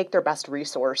 Let's take their best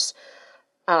resource,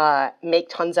 make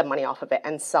tons of money off of it,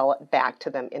 and sell it back to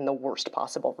them in the worst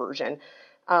possible version.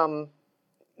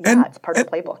 It's part of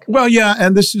the playbook. Well, yeah,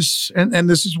 and this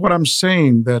is what I'm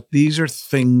saying, that these are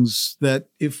things that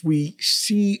if we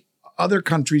see other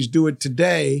countries do it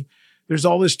today, there's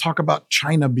all this talk about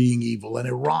China being evil and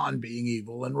Iran being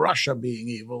evil and Russia being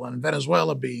evil and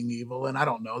Venezuela being evil. And I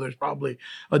don't know, there's probably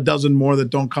a dozen more that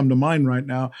don't come to mind right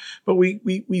now. But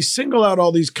we single out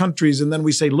all these countries and then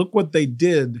we say, look what they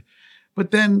did.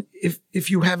 But then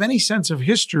if you have any sense of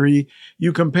history,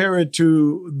 you compare it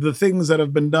to the things that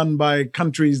have been done by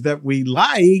countries that we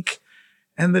like,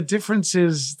 and the difference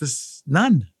is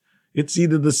none. It's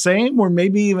either the same or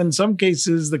maybe even in some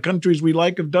cases the countries we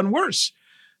like have done worse.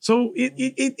 So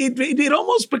it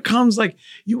almost becomes like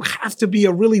you have to be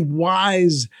a really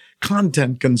wise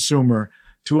content consumer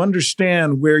to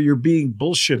understand where you're being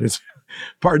bullshitted,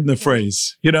 pardon the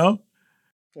phrase,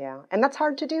 Yeah, and that's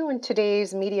hard to do in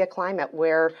today's media climate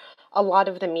where a lot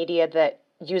of the media that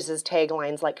uses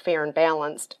taglines like fair and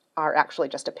balanced are actually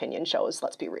just opinion shows,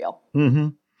 let's be real. Mm-hmm.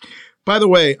 By the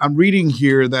way, I'm reading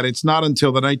here that it's not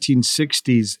until the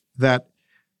 1960s that,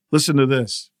 listen to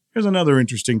this. Here's another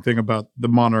interesting thing about the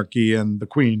monarchy and the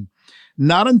queen.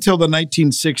 Not until the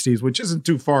 1960s, which isn't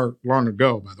too far long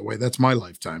ago, by the way, that's my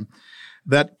lifetime,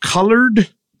 that colored,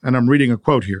 and I'm reading a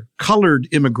quote here, colored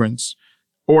immigrants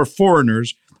or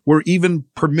foreigners were even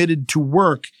permitted to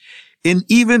work in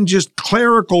even just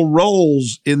clerical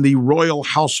roles in the royal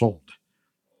household.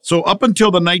 So up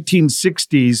until the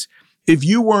 1960s, if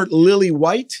you weren't lily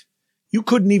white, you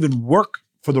couldn't even work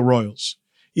for the royals,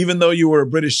 even though you were a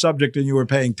British subject and you were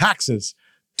paying taxes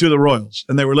to the royals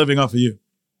and they were living off of you.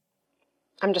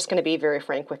 I'm just going to be very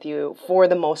frank with you. For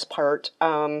the most part,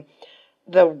 the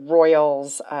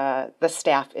royals, the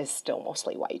staff is still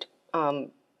mostly white.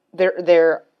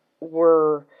 There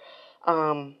were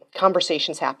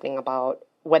conversations happening about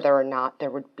whether or not there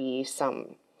would be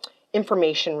some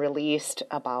information released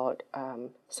about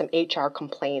some HR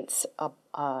complaints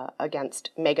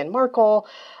against Meghan Markle,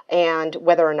 and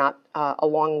whether or not,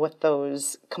 along with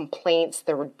those complaints,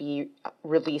 there would be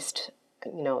released,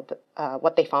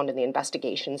 what they found in the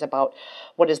investigations about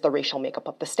what is the racial makeup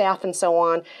of the staff and so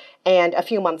on. And a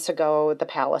few months ago, the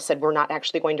palace said, we're not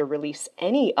actually going to release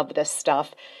any of this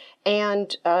stuff.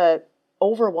 And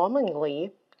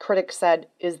overwhelmingly, critics said,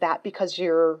 is that because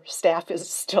your staff is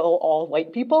still all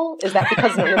white people? Is that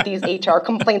because none of these HR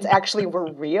complaints actually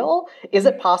were real? Is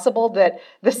it possible that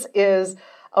this is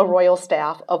a royal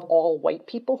staff of all white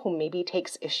people who maybe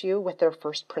takes issue with their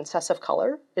first princess of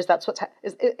color? Is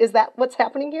that what's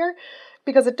happening here?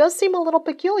 Because it does seem a little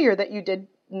peculiar that you did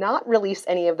not release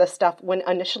any of this stuff when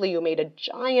initially you made a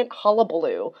giant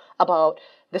hullabaloo about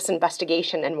this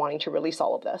investigation and wanting to release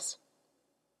all of this.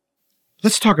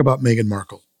 Let's talk about Meghan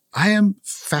Markle. I am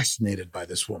fascinated by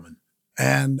this woman,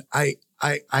 and I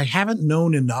haven't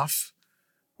known enough,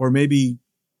 or maybe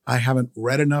I haven't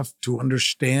read enough to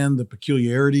understand the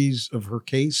peculiarities of her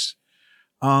case.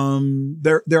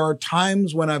 There are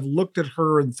times when I've looked at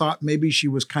her and thought maybe she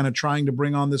was kind of trying to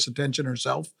bring on this attention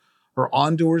herself or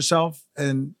onto herself.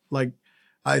 And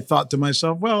I thought to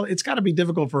myself, well, it's got to be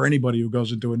difficult for anybody who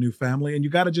goes into a new family, and you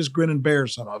got to just grin and bear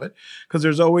some of it. Because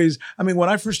there's always, when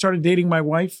I first started dating my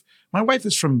wife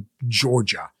is from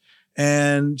Georgia,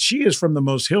 and she is from the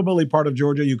most hillbilly part of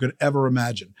Georgia you could ever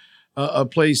imagine. A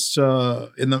place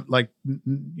in the,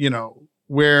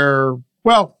 where,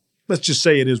 well, let's just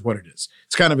say it is what it is.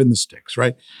 It's kind of in the sticks,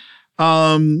 right?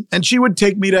 And she would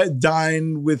take me to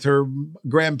dine with her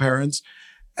grandparents,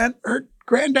 and her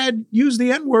granddad used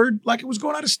the N-word like it was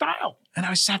going out of style. And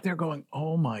I sat there going,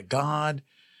 oh my God.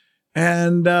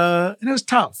 And it was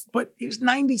tough, but he was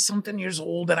 90 something years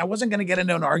old and I wasn't going to get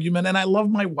into an argument, and I love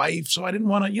my wife. So I didn't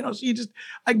want to,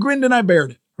 I grinned and I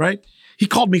bared it. right? He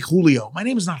called me Julio. My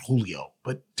name is not Julio,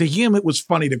 but to him, it was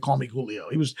funny to call me Julio.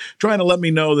 He was trying to let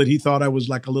me know that he thought I was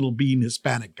like a little bean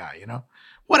Hispanic guy,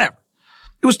 whatever.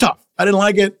 It was tough. I didn't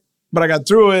like it, but I got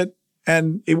through it.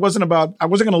 And it wasn't about, I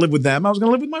wasn't going to live with them. I was going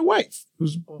to live with my wife,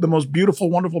 who's the most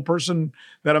beautiful, wonderful person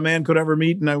that a man could ever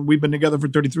meet. And we've been together for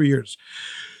 33 years.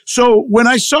 So when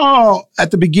I saw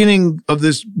at the beginning of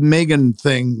this Meghan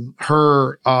thing,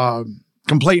 her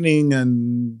complaining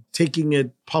and taking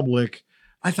it public,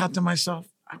 I thought to myself,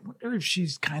 I wonder if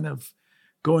she's kind of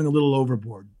going a little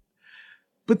overboard.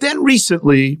 But then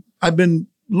recently, I've been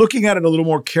looking at it a little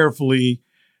more carefully,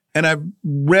 and I've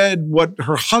read what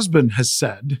her husband has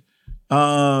said,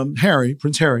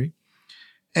 Prince Harry,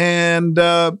 and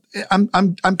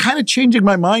I'm kind of changing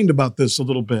my mind about this a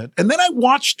little bit. And then I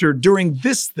watched her during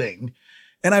this thing,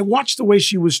 and I watched the way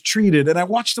she was treated, and I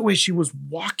watched the way she was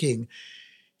walking.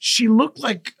 She looked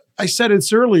like, I said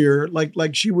this earlier,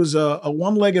 like she was a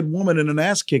one-legged woman in an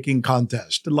ass-kicking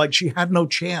contest, like she had no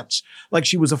chance, like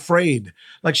she was afraid,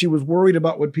 like she was worried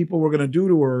about what people were going to do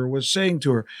to her or was saying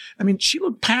to her. I mean, she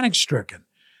looked panic-stricken.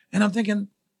 And I'm thinking,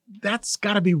 that's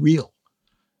got to be real.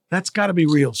 That's got to be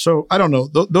real. So I don't know.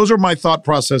 Those are my thought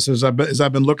processes as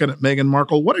I've been looking at Meghan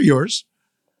Markle. What are yours?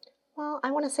 Well,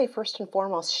 I want to say first and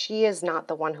foremost, she is not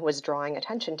the one who is drawing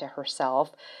attention to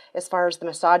herself as far as the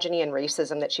misogyny and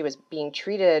racism that she was being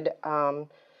treated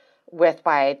with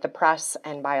by the press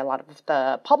and by a lot of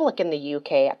the public in the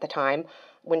UK at the time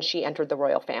when she entered the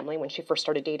royal family, when she first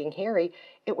started dating Harry.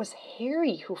 It was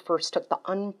Harry who first took the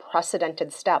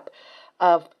unprecedented step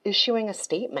of issuing a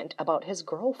statement about his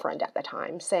girlfriend at the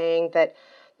time, saying that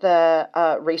the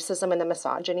racism and the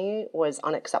misogyny was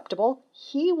unacceptable.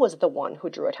 He was the one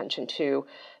who drew attention to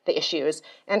the issues.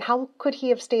 And how could he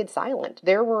have stayed silent?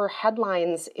 There were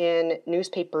headlines in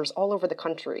newspapers all over the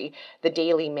country, the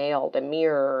Daily Mail, the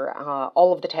Mirror,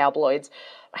 all of the tabloids,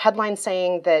 headlines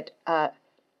saying that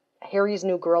Harry's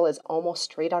new girl is almost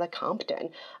straight out of Compton.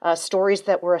 Stories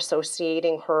that were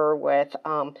associating her with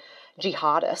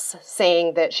jihadists,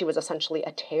 saying that she was essentially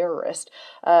a terrorist,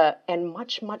 and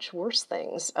much, much worse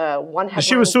things. One headline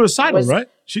she was suicidal, right?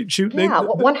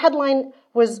 One headline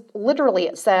was literally,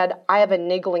 it said, "I have a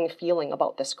niggling feeling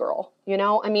about this girl."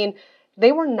 I mean,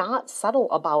 they were not subtle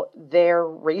about their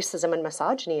racism and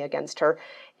misogyny against her,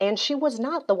 and she was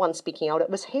not the one speaking out. It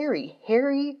was Harry.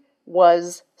 Harry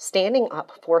was standing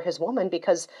up for his woman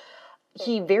because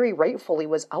he very rightfully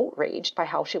was outraged by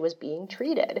how she was being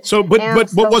treated. So, but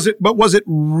was it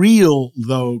real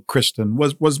though, Kristen?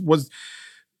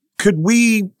 Could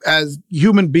we, as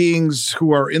human beings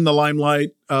who are in the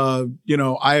limelight, I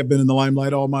have been in the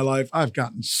limelight all my life. I've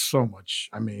gotten so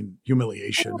much,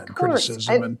 humiliation and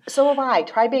criticism. And so have I.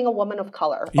 Try being a woman of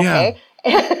color. Yeah. Okay.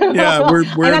 Yeah, we're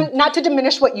and I'm not to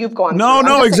diminish what you've gone through.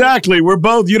 No, exactly. We're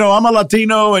both, I'm a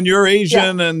Latino and you're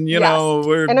Asian, and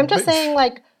we're. And I'm just saying,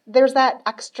 there's that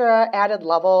extra added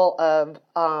level of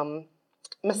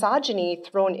misogyny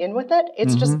thrown in with it.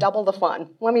 It's just double the fun.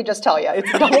 Let me just tell you,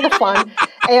 it's double the fun.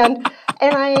 And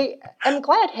I am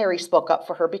glad Harry spoke up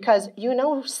for her because,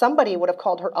 somebody would have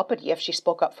called her uppity if she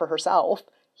spoke up for herself.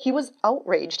 He was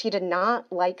outraged. He did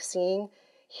not like seeing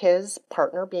his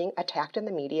partner being attacked in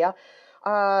the media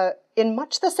in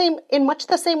much the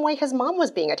same way his mom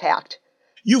was being attacked.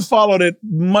 You followed it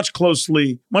much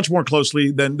more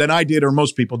closely than I did or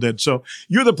most people did. So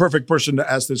you're the perfect person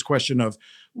to ask this question of,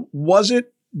 was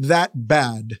it that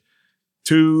bad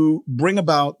to bring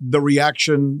about the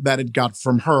reaction that it got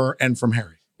from her and from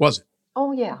Harry? Was it?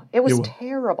 Oh, yeah. It was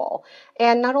terrible.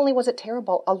 And not only was it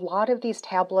terrible, a lot of these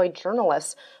tabloid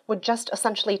journalists would just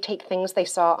essentially take things they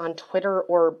saw on Twitter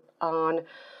or on,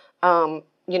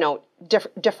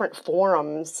 different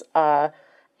forums,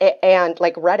 and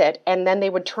like Reddit, and then they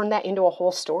would turn that into a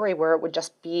whole story where it would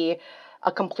just be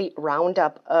a complete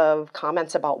roundup of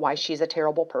comments about why she's a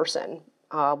terrible person,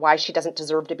 why she doesn't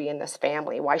deserve to be in this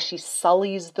family, why she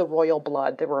sullies the royal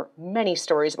blood. There were many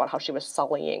stories about how she was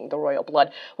sullying the royal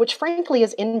blood, which frankly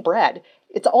is inbred.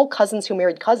 It's all cousins who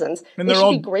married cousins. And they're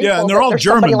all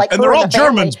Germans. Like and they're all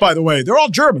Germans, by the way. They're all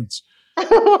Germans.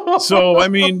 So,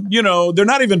 they're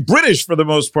not even British for the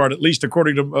most part, at least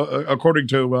according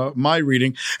to my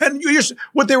reading. And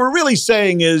what they were really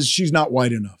saying is she's not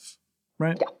white enough,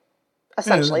 right? Yeah.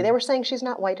 Essentially, they were saying she's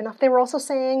not white enough. They were also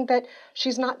saying that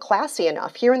she's not classy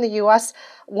enough. Here in the U.S.,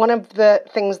 one of the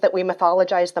things that we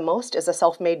mythologize the most is a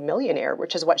self-made millionaire,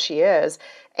 which is what she is.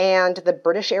 And the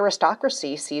British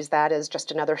aristocracy sees that as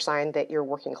just another sign that you're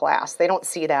working class. They don't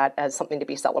see that as something to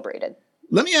be celebrated.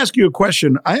 Let me ask you a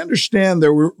question. I understand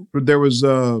there was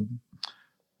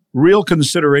real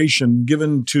consideration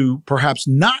given to perhaps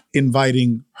not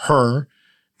inviting her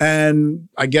And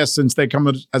I guess since they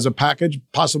come as a package,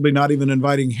 possibly not even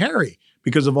inviting Harry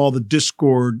because of all the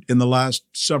discord in the last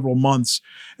several months.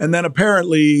 And then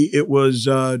apparently it was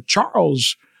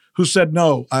Charles who said,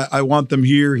 no, I want them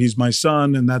here. He's my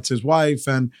son and that's his wife.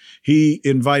 And he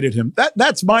invited him.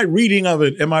 That's my reading of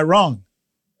it. Am I wrong?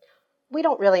 We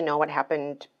don't really know what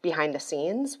happened behind the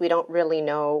scenes. We don't really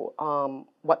know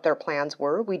what their plans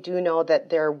were. We do know that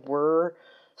there were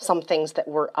some things that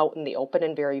were out in the open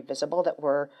and very visible that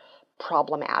were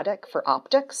problematic for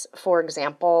optics. For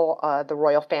example, the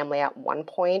royal family at one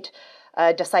point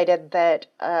decided that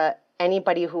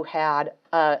anybody who had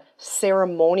a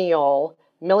ceremonial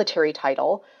military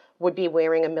title would be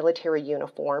wearing a military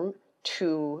uniform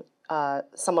to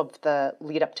some of the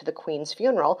lead up to the Queen's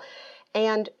funeral.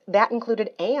 And that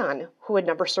included Anne, who had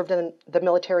never served in the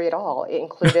military at all. It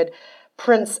included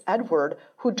Prince Edward,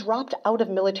 who dropped out of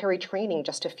military training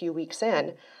just a few weeks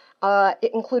in.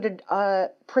 It included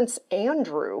Prince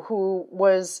Andrew, who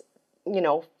was,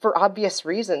 for obvious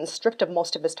reasons, stripped of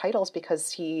most of his titles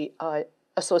because he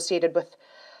associated with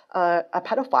a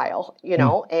pedophile,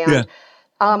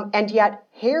 and yet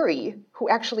Harry, who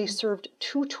actually served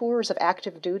 2 tours of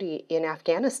active duty in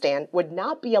Afghanistan, would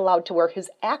not be allowed to wear his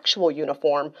actual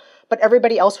uniform, but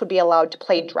everybody else would be allowed to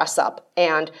play dress up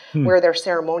and wear their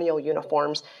ceremonial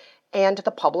uniforms. And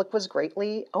the public was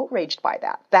greatly outraged by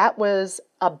that. That was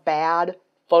a bad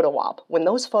photo op. When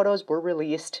those photos were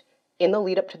released in the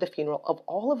lead up to the funeral of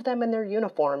all of them in their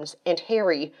uniforms and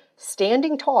Harry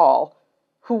standing tall,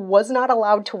 who was not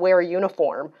allowed to wear a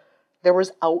uniform, there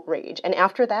was outrage. And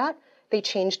after that, they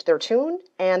changed their tune.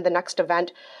 And the next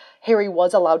event, Harry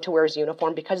was allowed to wear his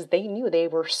uniform because they knew they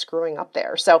were screwing up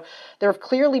there. So there have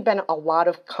clearly been a lot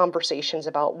of conversations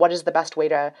about what is the best way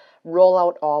to roll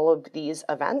out all of these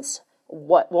events,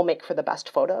 what will make for the best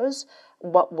photos,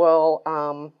 what will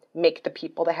make the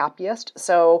people the happiest.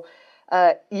 So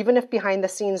even if behind the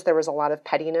scenes there was a lot of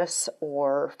pettiness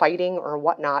or fighting or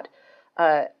whatnot,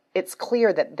 it's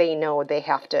clear that they know they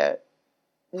have to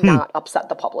not upset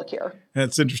the public here. And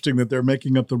it's interesting that they're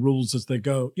making up the rules as they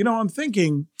go. I'm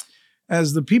thinking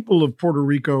as the people of Puerto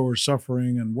Rico are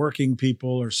suffering and working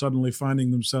people are suddenly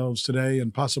finding themselves today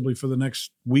and possibly for the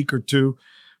next week or two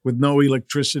with no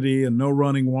electricity and no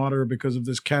running water because of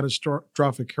this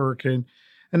catastrophic hurricane,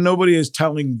 and nobody is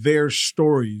telling their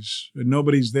stories, and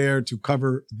nobody's there to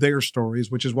cover their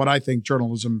stories, which is what I think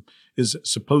journalism is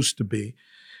supposed to be.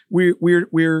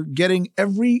 We're getting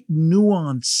every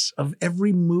nuance of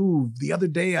every move. The other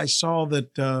day I saw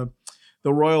that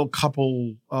the royal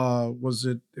couple,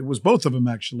 it was both of them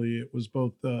actually. It was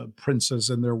both the princess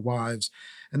and their wives,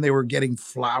 and they were getting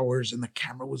flowers and the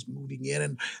camera was moving in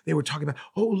and they were talking about,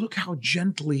 oh, look how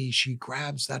gently she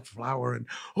grabs that flower. And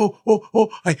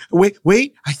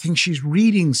wait, I think she's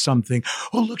reading something.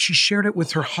 Oh, look, she shared it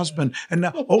with her husband. And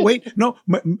now, oh, wait, no,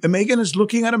 Meghan is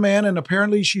looking at a man and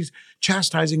apparently she's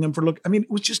chastising him for look. I mean,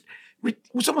 it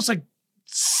was almost like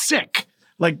sick,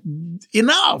 like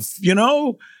enough,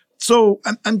 So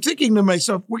I'm thinking to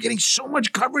myself, we're getting so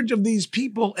much coverage of these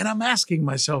people, and I'm asking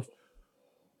myself,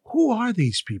 who are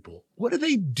these people? What do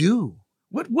they do?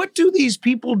 What do these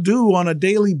people do on a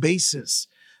daily basis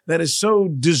that is so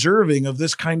deserving of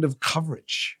this kind of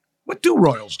coverage? What do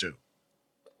royals do?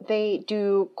 They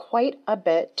do quite a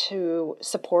bit to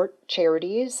support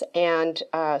charities and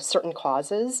certain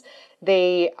causes.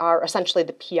 They are essentially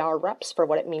the PR reps for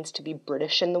what it means to be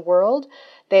British in the world.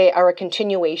 They are a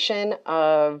continuation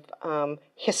of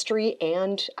history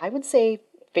and, I would say,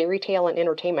 fairy tale and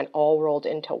entertainment all rolled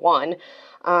into one.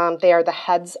 They are the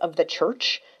heads of the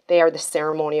church. They are the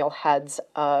ceremonial heads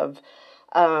of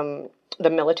the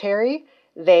military.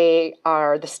 They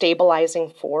are the stabilizing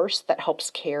force that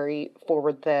helps carry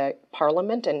forward the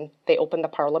parliament, and they open the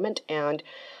parliament and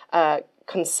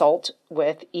consult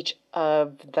with each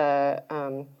of the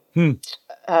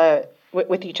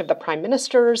with each of the prime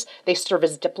ministers. They serve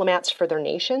as diplomats for their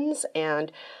nations, and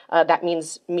that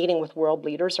means meeting with world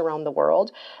leaders around the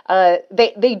world.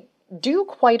 They do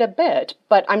quite a bit,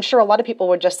 but I'm sure a lot of people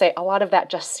would just say a lot of that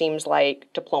just seems like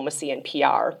diplomacy and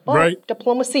PR. But right.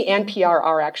 Diplomacy and PR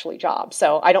are actually jobs,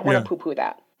 so I don't want to poo-poo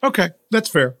that. Okay, that's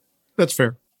fair. That's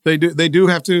fair. They do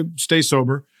have to stay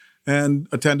sober and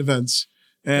attend events,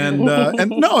 and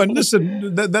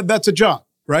listen, that's a job,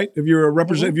 right? If you're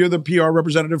if you're the PR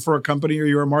representative for a company, or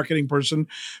you're a marketing person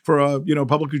for a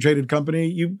publicly traded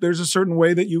company, there's a certain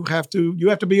way that you have to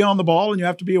be on the ball and you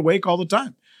have to be awake all the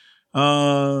time.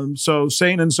 So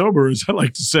sane and sober, as I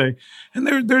like to say, and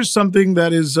there's something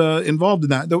that is involved in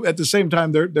that. Though at the same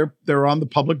time, they're on the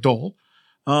public dole,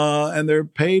 and they're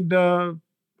paid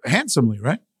handsomely,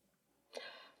 right?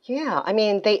 Yeah, I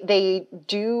mean, they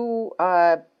do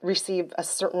receive a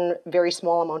certain very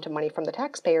small amount of money from the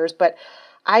taxpayers, but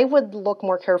I would look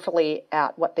more carefully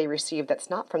at what they receive that's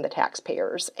not from the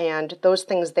taxpayers. And those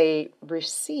things they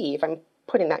receive, I'm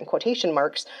putting that in quotation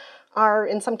marks, are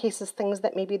in some cases things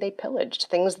that maybe they pillaged,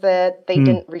 things that they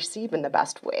didn't receive in the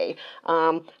best way.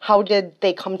 How did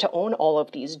they come to own all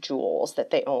of these jewels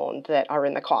that they own that are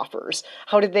in the coffers?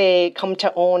 How did they come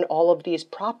to own all of these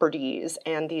properties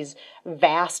and these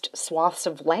vast swaths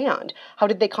of land? How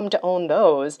did they come to own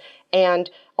those? And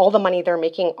all the money they're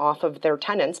making off of their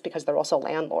tenants, because they're also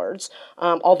landlords,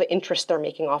 all the interest they're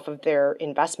making off of their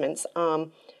investments,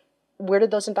 where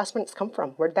did those investments come from?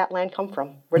 Where did that land come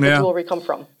from? Where did the jewelry come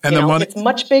from? And the money, it's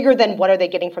much bigger than what are they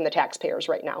getting from the taxpayers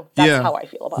right now. That's how I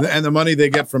feel about it. And the money they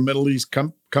get from Middle East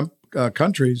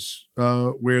countries,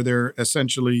 where they're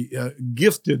essentially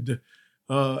gifted,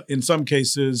 in some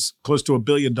cases, close to $1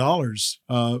 billion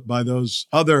by those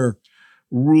other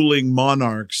ruling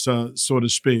monarchs, so to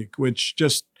speak, which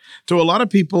just, to a lot of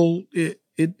people,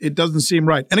 it doesn't seem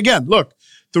right. And again, look,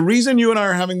 the reason you and I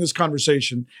are having this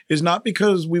conversation is not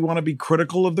because we want to be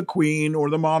critical of the Queen or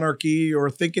the monarchy or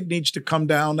think it needs to come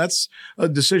down. That's a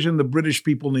decision the British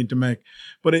people need to make.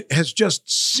 But it has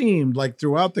just seemed like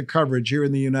throughout the coverage here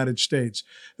in the United States,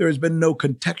 there has been no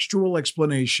contextual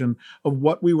explanation of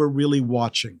what we were really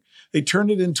watching. They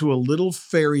turned it into a little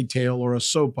fairy tale or a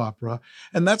soap opera,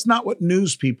 and that's not what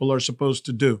news people are supposed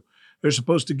to do. They're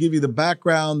supposed to give you the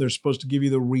background. They're supposed to give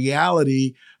you the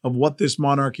reality of what this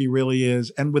monarchy really is.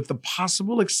 And with the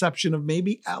possible exception of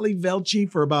maybe Ali Velci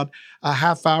for about a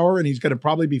half hour, and he's going to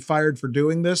probably be fired for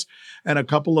doing this, and a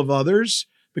couple of others,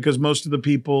 because most of the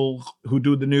people who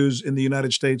do the news in the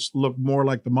United States look more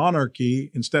like the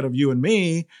monarchy instead of you and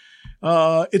me,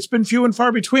 it's been few and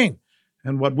far between.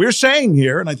 And what we're saying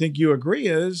here, and I think you agree,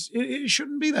 is it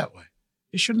shouldn't be that way.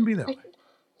 It shouldn't be that way.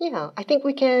 Yeah, I think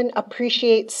we can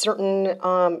appreciate certain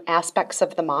aspects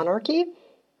of the monarchy,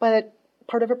 but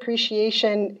part of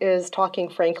appreciation is talking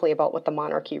frankly about what the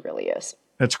monarchy really is.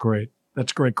 That's great.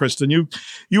 That's great, Kristen.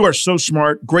 You are so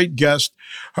smart. Great guest.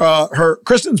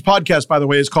 Kristen's podcast, by the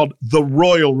way, is called The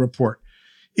Royal Report.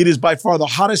 It is by far the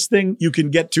hottest thing you can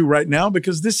get to right now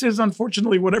because this is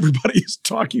unfortunately what everybody is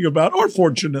talking about, or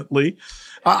fortunately.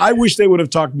 I wish they would have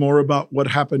talked more about what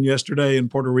happened yesterday in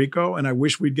Puerto Rico, and I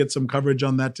wish we'd get some coverage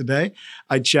on that today.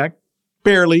 I checked,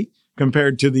 barely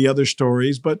compared to the other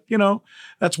stories, but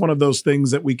that's one of those things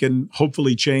that we can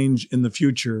hopefully change in the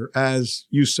future. As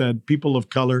you said, people of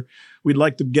color, we'd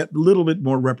like to get a little bit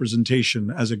more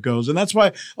representation as it goes. And that's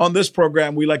why on this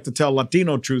program, we like to tell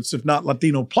Latino truths, if not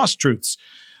Latino plus truths.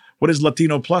 What is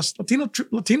Latino plus?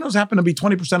 Latinos happen to be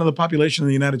 20% of the population in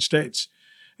the United States.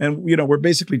 And, we're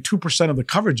basically 2% of the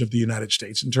coverage of the United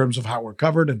States in terms of how we're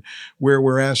covered and where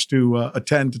we're asked to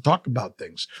attend to talk about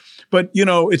things. But,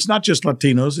 it's not just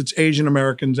Latinos. It's Asian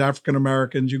Americans, African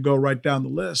Americans. You go right down the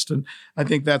list. And I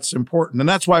think that's important. And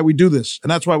that's why we do this.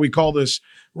 And that's why we call this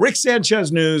Rick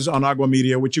Sanchez News on Agua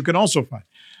Media, which you can also find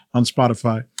on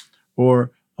Spotify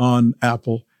or on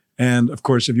Apple. And, of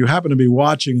course, if you happen to be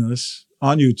watching us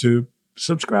on YouTube,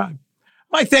 subscribe.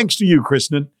 My thanks to you,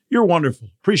 Kristen. You're wonderful.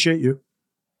 Appreciate you.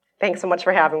 Thanks so much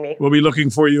for having me. We'll be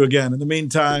looking for you again. In the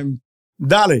meantime,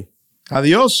 dale,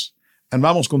 adios, and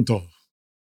vamos con todo.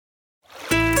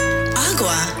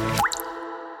 Agua.